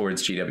move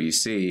towards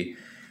GWC,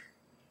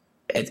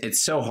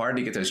 it's so hard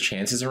to get those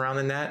chances around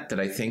the net that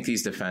I think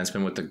these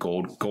defensemen with the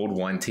gold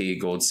 1T,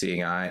 gold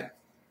seeing eye,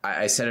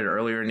 I said it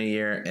earlier in the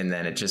year, and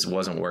then it just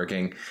wasn't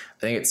working. I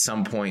think at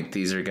some point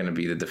these are going to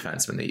be the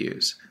defensemen to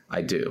use.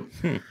 I do.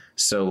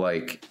 So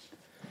like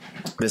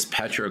this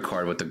Petro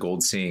card with the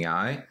gold seeing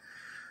eye,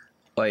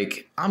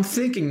 like I'm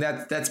thinking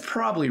that's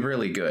probably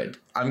really good.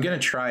 I'm going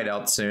to try it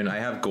out soon. I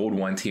have gold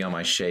 1T on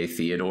my Shea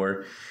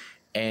Theodore,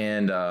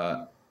 and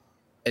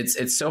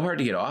it's so hard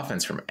to get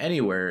offense from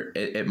anywhere.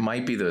 It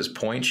might be those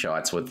point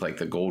shots with like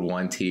the gold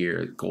 1T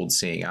or gold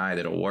seeing eye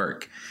that'll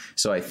work.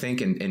 So I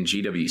think in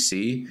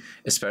GWC,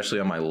 especially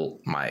on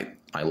my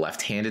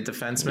left-handed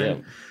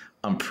defenseman,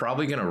 I'm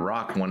probably going to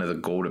rock one of the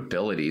gold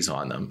abilities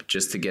on them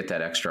just to get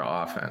that extra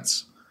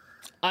offense.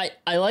 I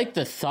like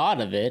the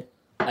thought of it.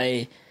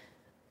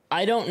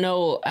 I don't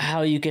know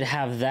how you could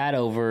have that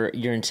over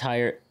your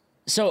entire.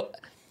 So,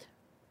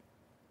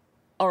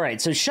 all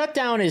right. So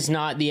Shutdown is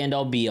not the end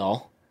all be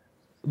all.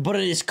 But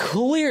it is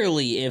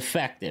clearly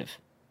effective.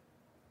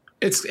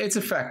 It's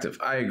effective.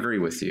 I agree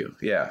with you.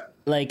 Yeah.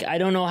 Like, I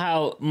don't know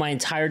how my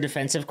entire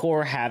defensive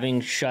core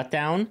having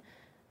Shutdown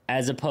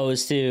as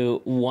opposed to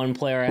one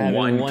player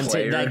having one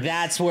player. Like,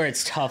 that's where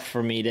it's tough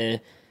for me to.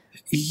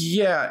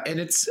 Yeah,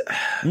 and it's.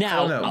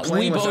 Now,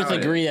 we both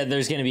agree that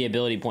there's going to be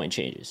ability point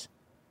changes.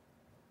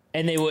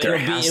 and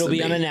it'll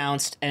be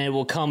unannounced, and it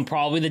will come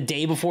probably the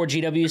day before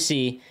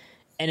GWC.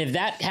 And if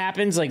that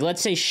happens, like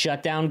let's say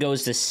shutdown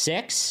goes to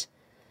 6,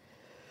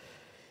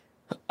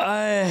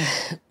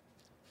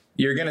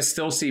 you're gonna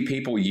still see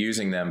people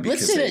using them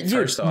because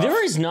first off, there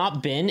has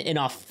not been an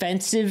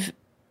offensive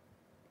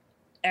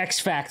X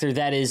factor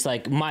that is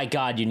like, my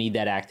God, you need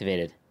that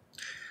activated.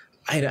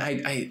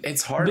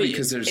 It's hard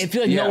because I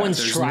feel like no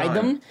one's tried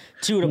them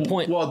to a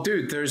point. Well,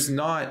 dude, there's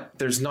not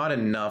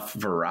enough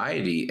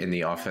variety in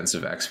the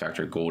offensive X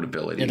Factor gold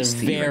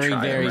abilities. Yeah, they're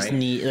very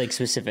neat, like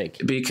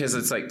specific. Because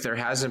it's like there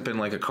hasn't been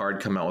like a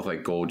card come out with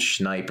like gold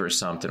Schneip or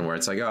something where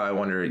it's like, oh, I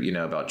wonder,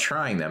 about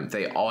trying them.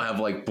 They all have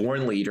like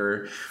Born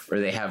Leader, or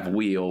they have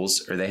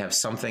Wheels, or they have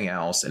something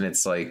else, and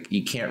it's like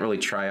you can't really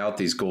try out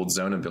these gold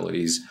zone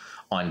abilities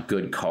on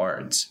good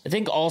cards. I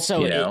think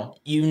also sure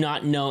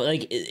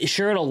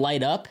it'll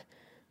light up.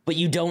 But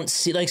you don't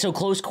see, like, so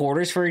close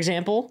quarters, for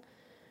example,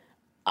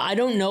 I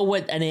don't know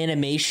what an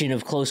animation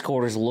of close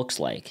quarters looks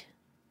like.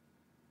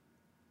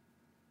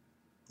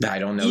 I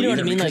don't know. You know what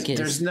I mean? Like,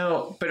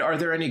 but are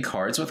there any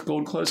cards with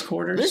gold close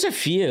quarters? There's a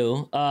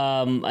few.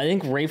 I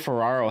think Ray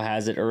Ferraro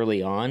has it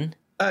early on.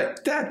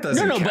 That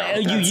doesn't count.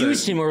 But you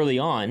used him early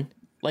on,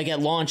 like at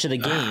launch of the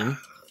game.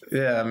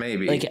 Yeah,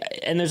 maybe. Like,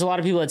 and there's a lot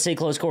of people that say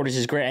close quarters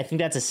is great. I think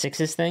that's a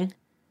Sixes thing.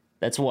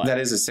 That's what? That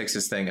is a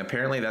Sixes thing.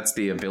 Apparently, that's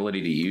the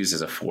ability to use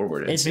as a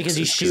forward. It's because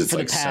you shoot for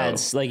the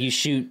pads. So. Like, you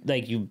shoot,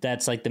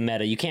 that's like the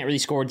meta. You can't really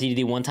score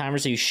DDD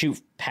one-timers, so you shoot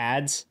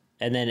pads,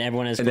 and then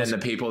everyone has... And then the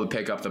people that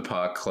pick up the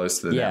puck close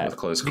to the net with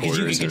close quarters.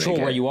 Because you can control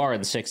where you are in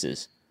the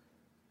Sixes.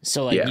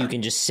 So, you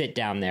can just sit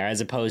down there,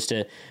 as opposed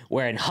to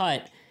where in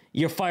Hut,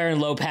 you're firing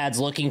low pads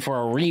looking for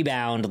a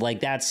rebound. Like,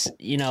 that's,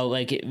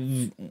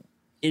 it's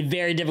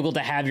very difficult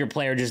to have your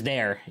player just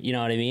there. You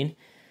know what I mean?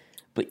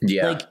 But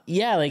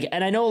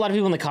and I know a lot of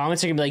people in the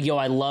comments are gonna be like, yo,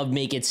 I love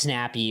Make It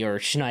Snappy or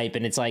Schneip,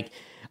 and it's like,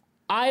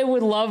 I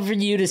would love for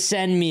you to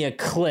send me a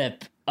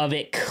clip of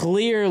it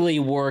clearly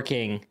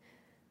working,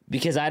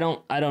 because I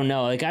don't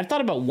know. Like, I've thought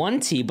about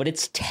 1T, but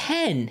it's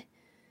 10.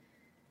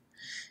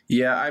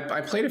 Yeah, I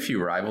played a few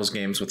Rivals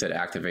games with it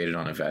activated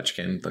on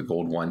Ovechkin, the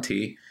gold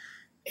 1T,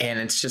 and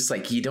it's just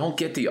like you don't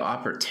get the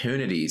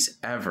opportunities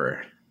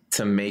ever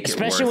to make it worth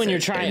it. Especially when you're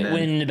trying,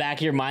 when in the back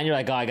of your mind, you're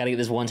like, oh, I got to get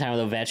this one time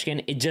with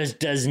Ovechkin. It just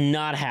does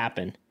not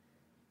happen.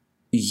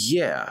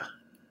 Yeah.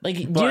 Like,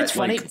 dude, it's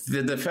funny. Like, what's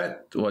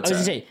that? I was going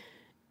to say,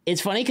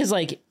 it's funny because,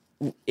 like,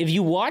 if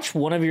you watch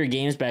one of your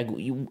games back,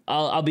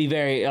 I'll be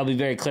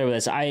very clear with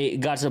this. I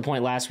got to the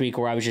point last week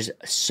where I was just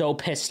so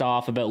pissed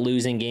off about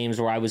losing games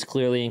where I was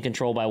clearly in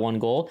control by one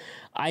goal.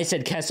 I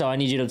said, Kesso, I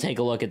need you to take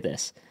a look at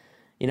this.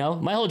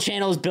 My whole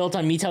channel is built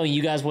on me telling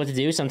you guys what to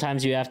do.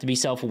 Sometimes you have to be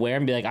self-aware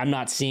and be like, I'm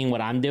not seeing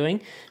what I'm doing.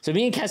 So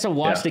me and Kessa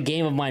watched a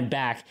game of mine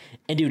back,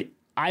 and dude,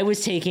 I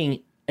was taking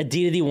a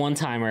D-to-D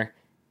one-timer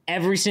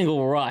every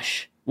single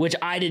rush, which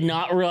I did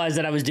not realize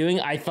that I was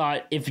doing. I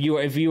thought if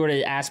you were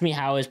to ask me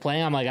how I was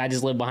playing, I'm like, I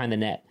just live behind the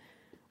net,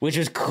 which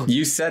was cool.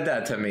 You said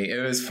that to me.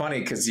 It was funny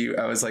because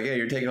I was like, hey,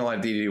 you're taking a lot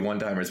of D-to-D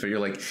one-timers, but you're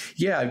like,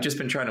 yeah, I've just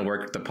been trying to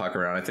work the puck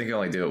around. I think I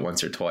only do it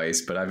once or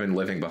twice, but I've been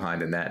living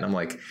behind the net, and I'm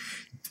like,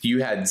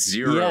 you had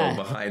zero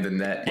behind the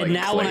net. And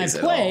now when I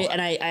play,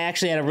 and I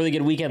actually had a really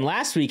good weekend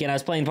last week, and I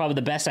was playing probably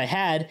the best I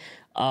had,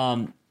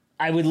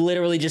 I would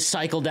literally just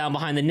cycle down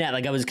behind the net,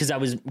 because I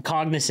was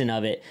cognizant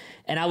of it.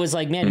 And I was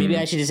like, man, maybe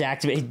I should just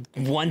activate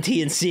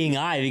 1T and Seeing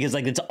Eye, because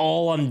like it's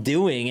all I'm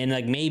doing. And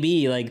like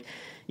maybe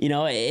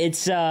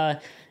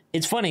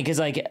it's funny because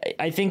like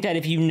I think that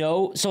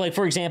if so like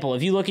for example,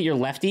 if you look at your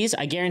lefties,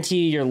 I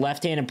guarantee your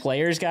left-handed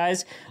players,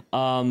 guys,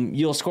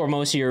 you'll score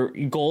most of your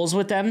goals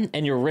with them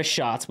and your wrist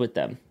shots with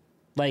them.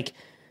 Like,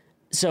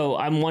 so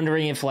I'm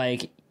wondering if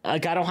like I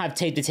don't have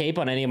tape to tape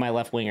on any of my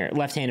left-handed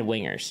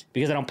wingers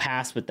because I don't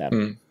pass with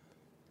them.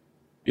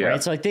 Yeah.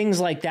 Right. So like things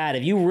like that,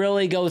 if you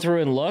really go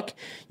through and look,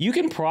 you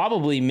can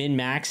probably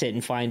min-max it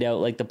and find out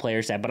like the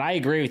player set. But I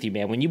agree with you,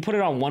 man. When you put it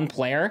on one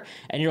player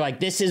and you're like,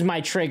 this is my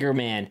trigger,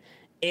 man,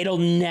 it'll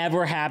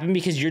never happen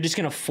because you're just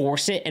going to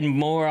force it. And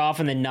more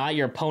often than not,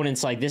 your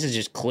opponent's like, this is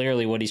just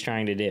clearly what he's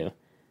trying to do.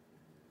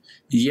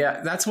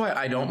 Yeah, that's why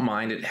I don't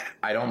mind it.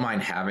 I don't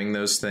mind having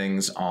those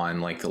things on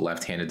like the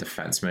left-handed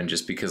defenseman,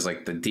 just because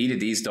like the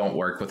D-to-Ds don't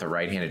work with a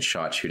right-handed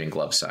shot shooting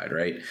glove side,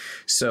 right?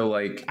 So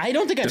like, I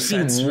don't think I've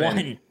seen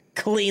one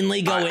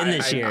cleanly go in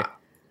this year.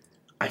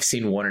 I've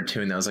seen one or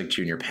two, and that was like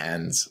Junior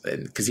Pens,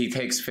 because he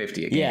takes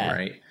 50 a game,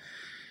 right?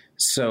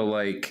 So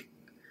like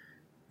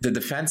the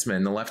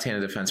defensemen, the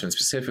left-handed defensemen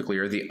specifically,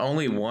 are the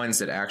only ones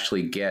that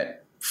actually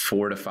get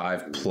 4 to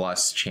 5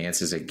 plus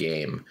chances a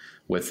game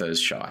with those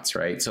shots,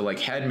 right? So like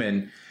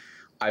Hedman,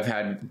 I've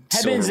had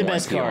Hedman's the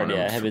best card.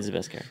 Yeah, Hedman's the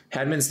best card.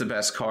 Hedman's the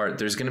best card.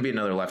 There's going to be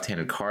another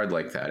left-handed card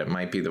like that. It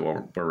might be the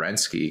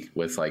Werenski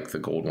with like the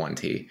gold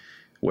 1T,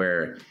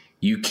 where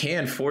you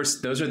can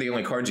force. Those are the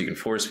only cards you can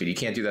force feed. You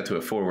can't do that to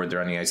a forward.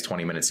 They're on the ice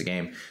 20 minutes a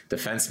game.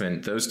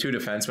 Defensemen, those two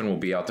defensemen will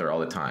be out there all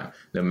the time.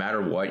 No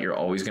matter what, you're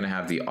always going to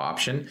have the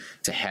option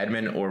to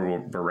Hedman or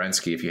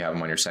Werenski if you have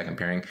them on your second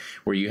pairing,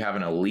 where you have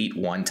an elite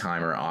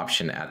one-timer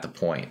option at the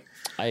point.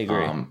 I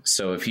agree.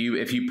 So if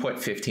you put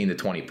 15 to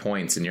 20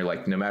 points and you're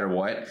like, no matter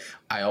what,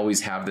 I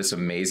always have this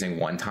amazing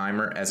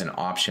one-timer as an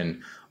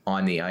option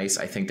on the ice,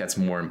 I think that's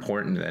more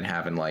important than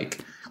having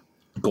like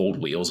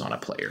gold wheels on a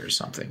player or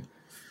something.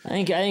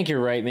 I think you're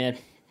right, man.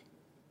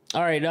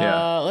 All right,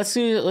 let's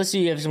do.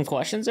 You have some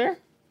questions there?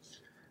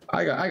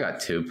 I got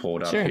two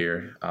pulled up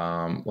here.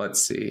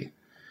 Let's see.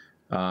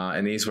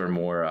 And these were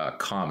more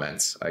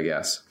comments, I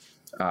guess.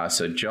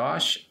 So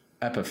Josh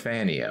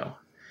Epifanio.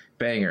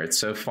 Banger, it's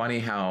so funny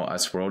how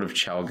us World of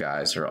Chell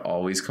guys are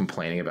always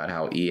complaining about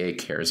how EA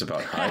cares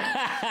about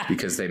Hut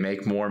because they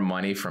make more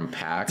money from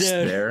packs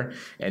there.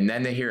 And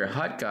then they hear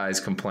Hut guys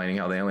complaining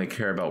how they only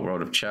care about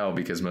World of Chell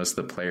because most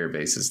of the player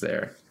base is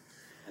there.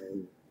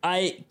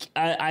 I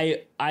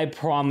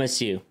promise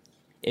you,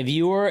 if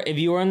you were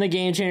in the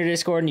Game Changer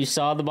Discord and you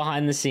saw the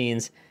behind the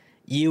scenes,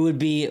 you would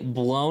be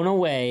blown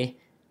away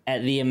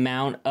at the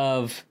amount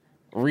of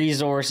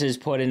resources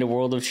put into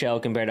World of Chell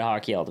compared to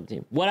Hockey Ultimate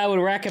Team. What I would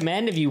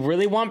recommend, if you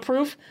really want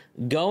proof,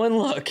 go and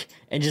look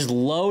and just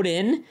load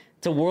in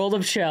to World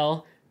of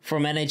Chell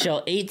from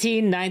NHL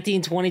 18,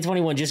 19, 20,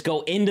 21. Just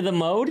go into the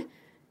mode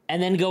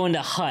and then go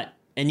into Hut,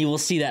 and you will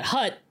see that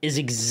Hut is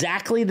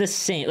exactly the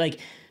same. Like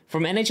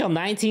from NHL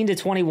 19 to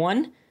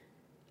 21,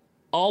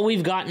 all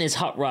we've gotten is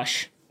Hut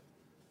Rush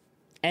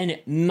and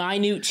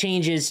minute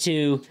changes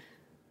to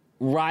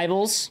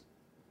rivals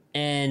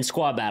and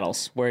squad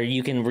battles where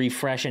you can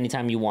refresh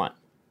anytime you want.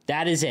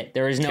 That is it.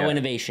 There is no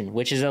innovation,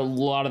 which is a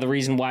lot of the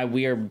reason why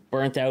we are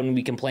burnt out and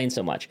we complain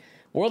so much.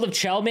 World of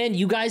Chell, man,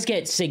 you guys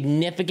get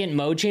significant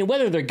mode change,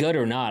 whether they're good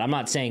or not. I'm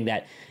not saying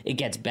that it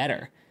gets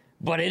better,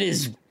 but it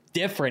is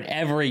different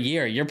every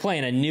year. You're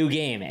playing a new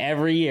game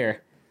every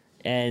year,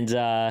 and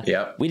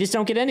we just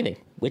don't get anything,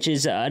 which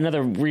is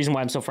another reason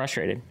why I'm so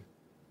frustrated.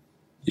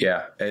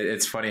 Yeah,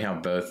 it's funny how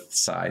both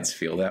sides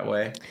feel that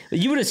way.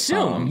 You would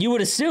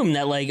assume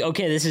that, like,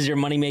 okay, this is your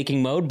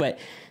money-making mode, but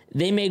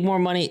they make more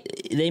money.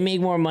 They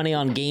make more money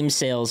on game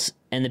sales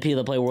and the people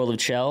that play World of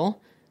Chell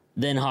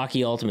than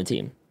Hockey Ultimate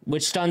Team,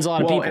 which stuns a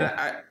lot of people. And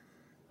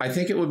I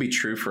think it would be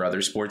true for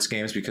other sports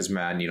games because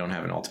Madden, you don't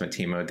have an Ultimate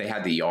Team mode. They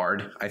had the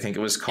Yard, I think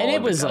it was called. And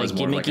it was like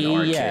gimmicky,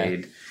 more like an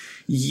arcade.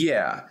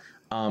 Yeah.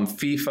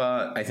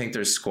 FIFA, I think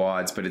there's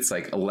squads, but it's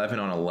like 11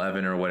 on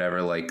 11 or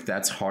whatever. Like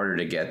that's harder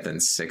to get than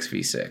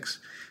 6v6.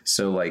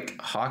 So like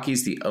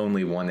hockey's the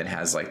only one that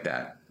has like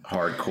that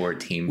hardcore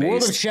team-based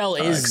World of Chell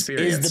is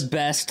the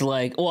best,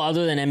 like, well,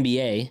 other than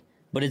NBA,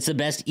 but it's the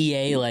best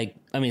EA. Like,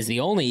 I mean, it's the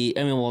only.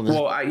 I mean,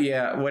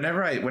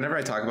 whenever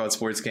I talk about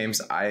sports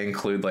games, I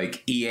include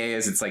like EA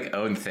as its like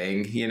own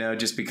thing, you know,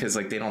 just because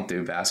like they don't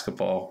do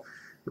basketball.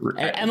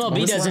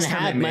 MLB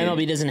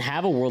doesn't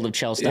have a World of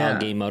Chell style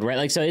game mode, right?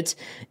 Like, so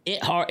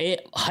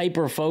it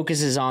hyper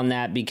focuses on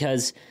that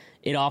because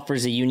it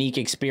offers a unique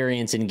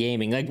experience in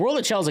gaming. Like World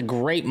of Chell is a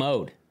great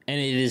mode, and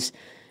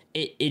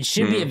it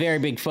should be a very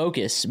big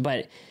focus.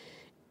 But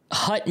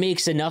Hut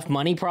makes enough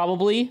money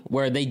probably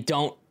where they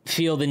don't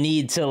feel the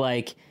need to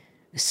like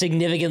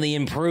significantly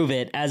improve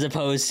it, as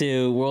opposed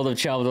to World of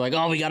Chell. They're like,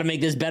 oh, we got to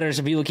make this better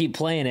so people keep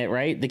playing it,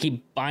 right? They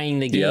keep buying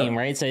the game,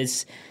 right? So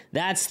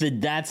that's the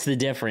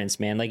difference,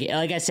 man. Like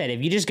I said,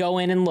 if you just go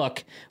in and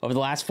look over the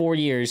last 4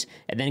 years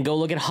and then go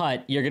look at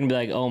Hut, you're gonna be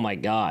like, oh my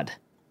god.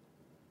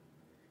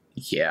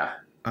 Yeah,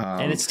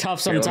 and it's tough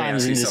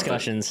sometimes in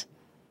discussions.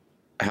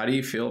 Something. How do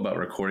you feel about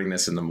recording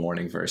this in the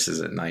morning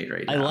versus at night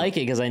right now? I like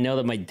it because I know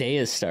that my day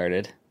has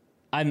started.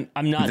 I'm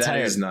not tired. That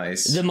is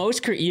nice. The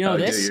most, this.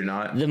 Dude, you're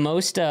not. The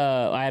most.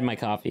 I had my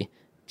coffee.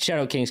 Shout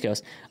out Kings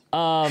Coast.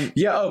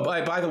 Yeah. Oh,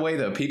 by the way,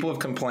 though, people have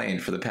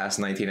complained for the past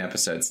 19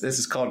 episodes. This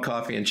is called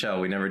Coffee and Chell.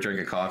 We never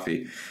drink a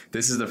coffee.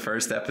 This is the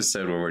first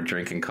episode where we're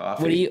drinking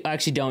coffee. What do you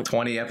actually don't?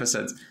 20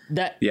 episodes. I'm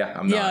not.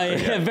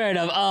 Yeah, fair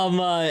enough.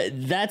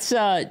 That's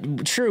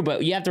true,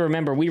 but you have to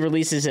remember we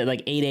release this at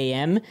like 8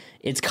 a.m.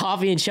 It's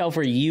Coffee and Chell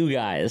for you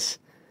guys.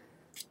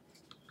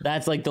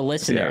 That's like the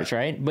listeners,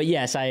 right? But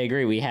yes, I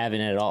agree. We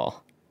haven't at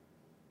all.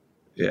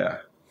 Yeah.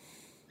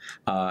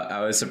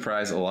 I was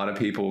surprised a lot of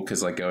people,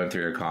 because like going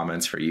through your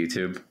comments for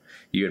YouTube,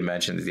 you had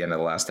mentioned at the end of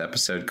the last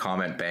episode,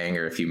 comment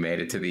banger if you made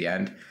it to the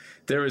end.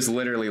 There was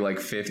literally like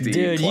 50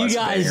 Dude, plus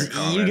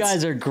you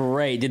guys are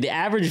great. Dude, the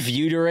average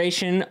view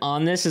duration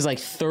on this is like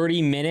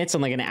 30 minutes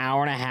on like an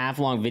hour and a half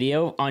long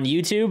video on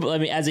YouTube. I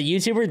mean, as a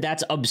YouTuber,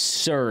 that's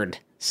absurd.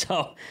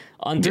 So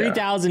on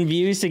 3,000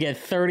 views to get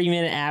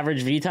 30-minute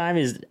average view time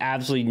is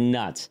absolutely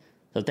nuts.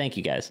 So thank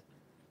you guys.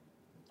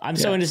 I'm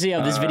so into to see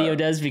how this video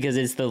does because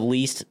it's the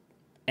least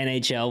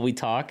NHL we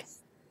talk.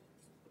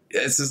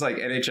 This is like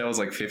NHL is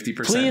like 50%.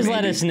 Please maybe.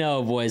 Let us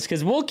know, boys,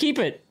 because we'll keep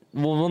it.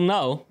 We'll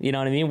know. You know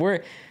what I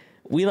mean?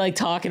 We like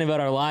talking about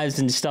our lives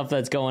and stuff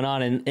that's going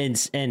on,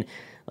 and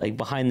like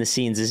behind the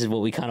scenes, this is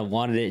what we kind of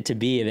wanted it to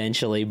be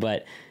eventually.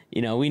 But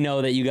you know, we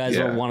know that you guys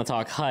want to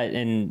talk Hut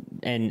and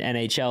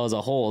NHL as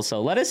a whole.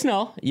 So let us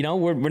know. You know,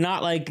 we're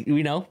not like,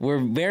 you know, we're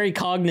very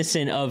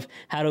cognizant of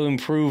how to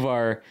improve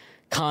our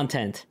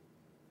content.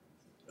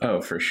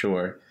 Oh, for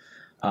sure.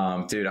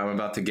 Dude, I'm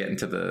about to get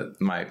into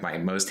my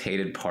most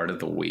hated part of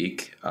the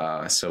week.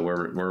 So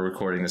we're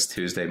recording this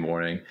Tuesday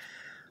morning.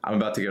 I'm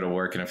about to go to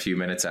work in a few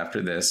minutes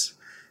after this.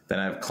 Then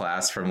I have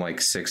class from like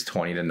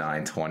 6:20 to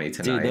 9:20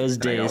 tonight. Dude, those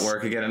days. I got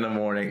work again in the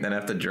morning. Then I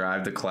have to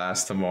drive to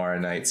class tomorrow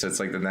night. So it's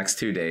like the next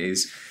 2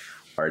 days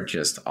are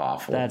just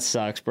awful. That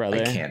sucks, brother.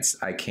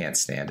 I can't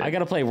stand it. I got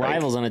to play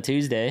Rivals on a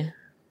Tuesday.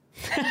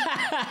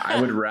 I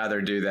would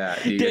rather do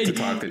that. You get to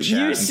talk to chat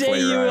and say play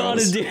you Rivals. want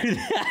to do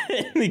that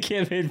in the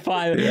Given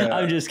 5. Yeah.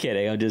 I'm just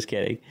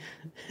kidding.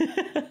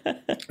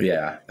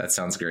 Yeah, that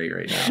sounds great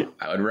right now.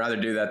 I would rather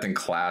do that than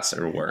class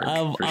or work,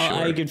 for sure.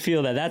 I could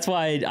feel that. That's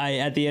why I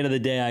at the end of the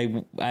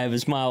day, I have a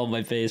smile on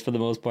my face for the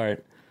most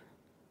part.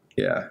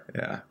 Yeah.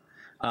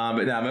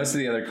 But now most of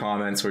the other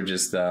comments were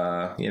just,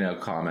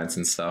 comments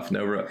and stuff.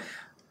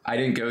 I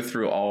didn't go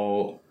through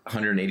all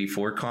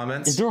 184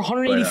 comments. Is there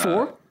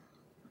 184?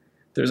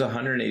 There's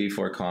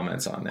 184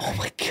 comments on there. Oh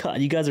my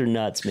God, you guys are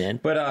nuts, man.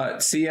 But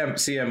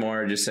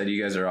CMR just said, you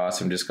guys are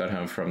awesome. Just got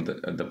home from the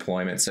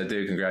deployment. So,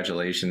 dude,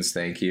 congratulations.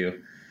 Thank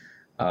you.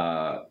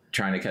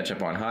 Trying to catch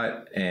up on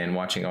Hut and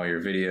watching all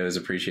your videos.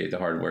 Appreciate the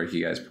hard work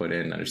you guys put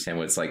in. Understand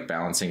what it's like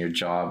balancing your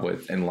job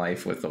and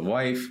life with the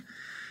wife.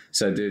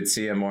 So, dude,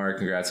 CMR,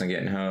 congrats on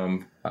getting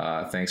home.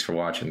 Thanks for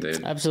watching,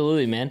 dude.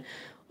 Absolutely, man.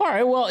 All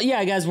right, well,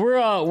 yeah, guys,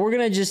 we're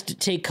gonna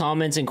just take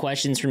comments and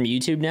questions from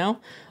YouTube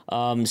now.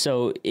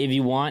 So if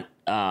you want,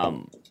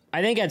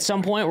 I think at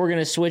some point we're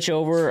gonna switch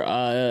over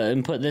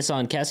and put this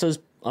on Kesso's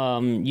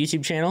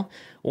YouTube channel.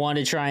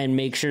 Wanted to try and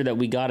make sure that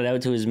we got it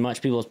out to as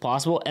much people as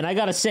possible. And I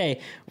gotta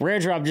say, Rare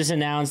Drop just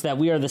announced that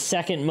we are the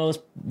second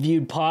most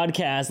viewed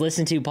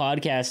listened to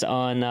podcast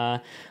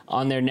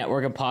on their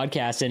network of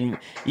podcasts. And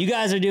you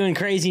guys are doing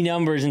crazy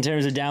numbers in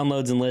terms of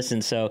downloads and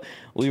listens. So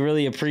we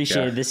really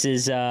appreciate it. This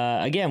is,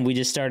 again, we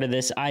just started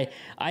this. I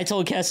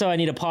told Kesso I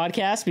need a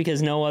podcast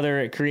because no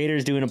other creator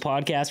is doing a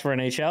podcast for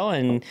NHL.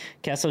 And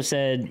Kesso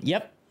said,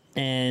 yep.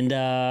 And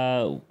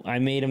I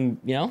made him,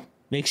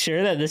 make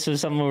sure that this was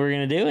something we were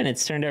going to do, and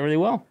it's turned out really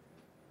well.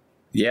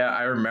 Yeah,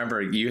 I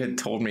remember you had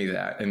told me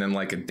that, and then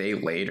like a day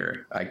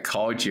later, I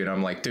called you, and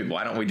I'm like, dude,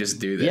 why don't we just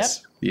do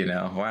this? Yep.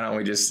 Why don't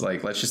we just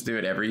let's just do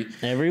it every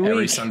week.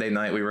 Every Sunday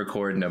night we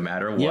record, no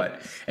matter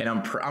what. And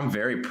I'm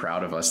very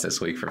proud of us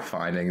this week for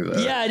finding the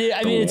dude.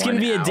 I mean, it's going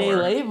to be a day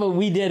late, but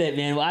we did it,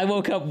 man. I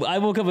woke up.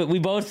 We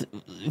both,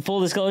 full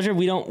disclosure,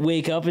 we don't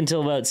wake up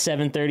until about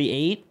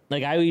 7:38.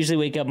 Like, I usually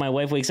wake up, my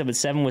wife wakes up at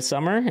 7 with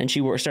Summer, and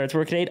she starts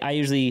work at 8. I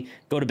usually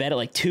go to bed at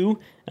like 2,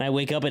 and I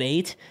wake up at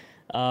 8.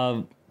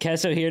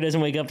 Kesso here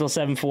doesn't wake up till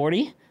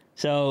 7:40.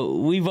 So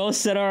we both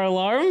set our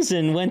alarms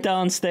and went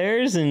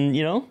downstairs and,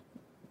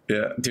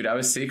 Yeah, dude, I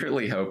was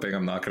secretly hoping,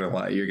 I'm not going to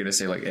lie, you're going to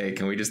say like, hey,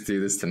 can we just do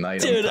this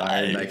tonight? Dude, I'm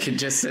tired, and I could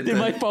just sit there.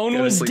 My phone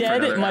was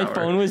dead. And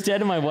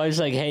my wife's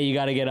like, hey, you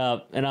got to get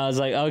up. And I was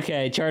like,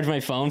 okay, charge my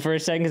phone for a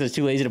second because I was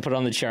too lazy to put it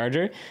on the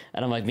charger.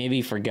 And I'm like, maybe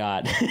he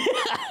forgot.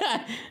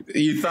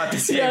 You thought the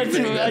same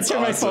thing. I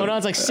turned my phone on.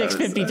 It's like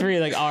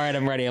 6:53. Like, all right,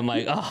 I'm ready. I'm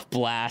like, oh,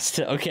 blast.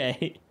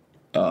 Okay.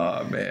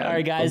 Oh, man. All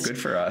right, guys. Well,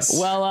 good for us.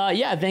 Well,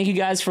 thank you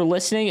guys for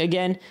listening.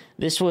 Again,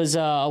 this was a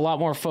lot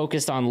more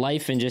focused on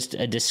life and just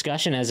a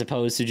discussion as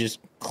opposed to just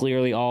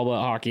clearly all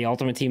about hockey,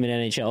 Ultimate Team,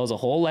 and NHL as a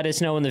whole. Let us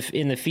know in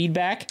the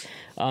feedback.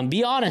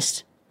 Be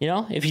honest.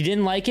 If you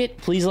didn't like it,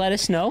 please let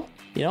us know.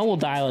 We'll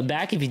dial it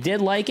back. If you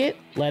did like it,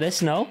 let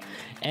us know.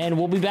 And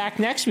we'll be back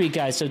next week,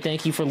 guys. So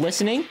thank you for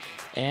listening,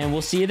 and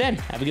we'll see you then.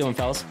 Have a good one,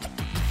 fellas.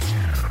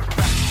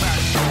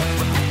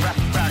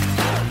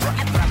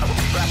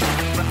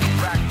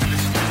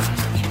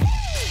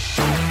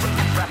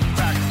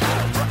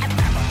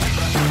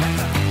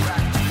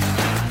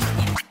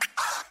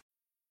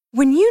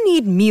 When you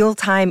need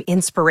mealtime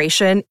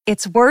inspiration,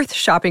 it's worth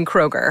shopping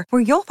Kroger,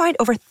 where you'll find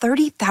over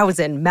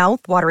 30,000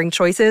 mouth-watering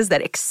choices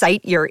that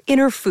excite your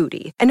inner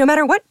foodie. And no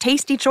matter what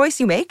tasty choice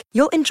you make,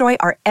 you'll enjoy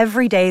our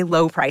everyday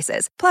low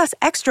prices, plus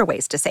extra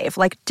ways to save,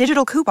 like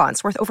digital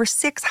coupons worth over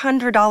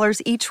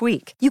 $600 each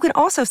week. You can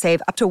also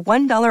save up to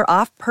 $1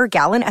 off per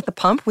gallon at the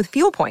pump with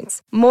fuel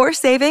points. More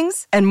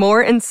savings and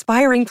more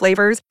inspiring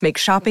flavors make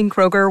shopping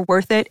Kroger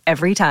worth it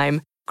every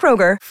time.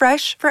 Kroger,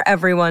 fresh for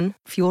everyone.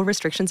 Fuel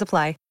restrictions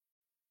apply.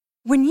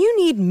 When you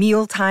need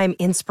mealtime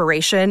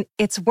inspiration,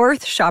 it's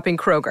worth shopping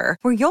Kroger,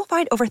 where you'll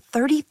find over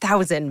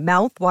 30,000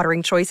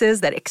 mouth-watering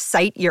choices that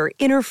excite your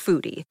inner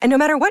foodie. And no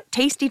matter what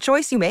tasty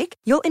choice you make,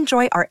 you'll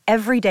enjoy our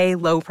everyday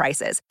low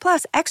prices,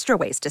 plus extra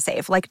ways to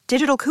save, like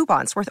digital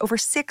coupons worth over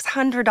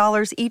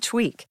 $600 each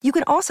week. You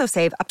can also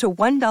save up to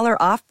 $1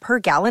 off per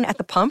gallon at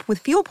the pump with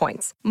fuel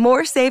points.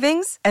 More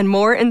savings and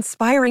more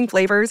inspiring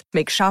flavors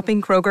make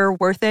shopping Kroger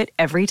worth it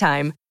every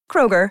time.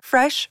 Kroger,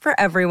 fresh for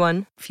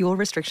everyone. Fuel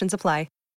restrictions apply.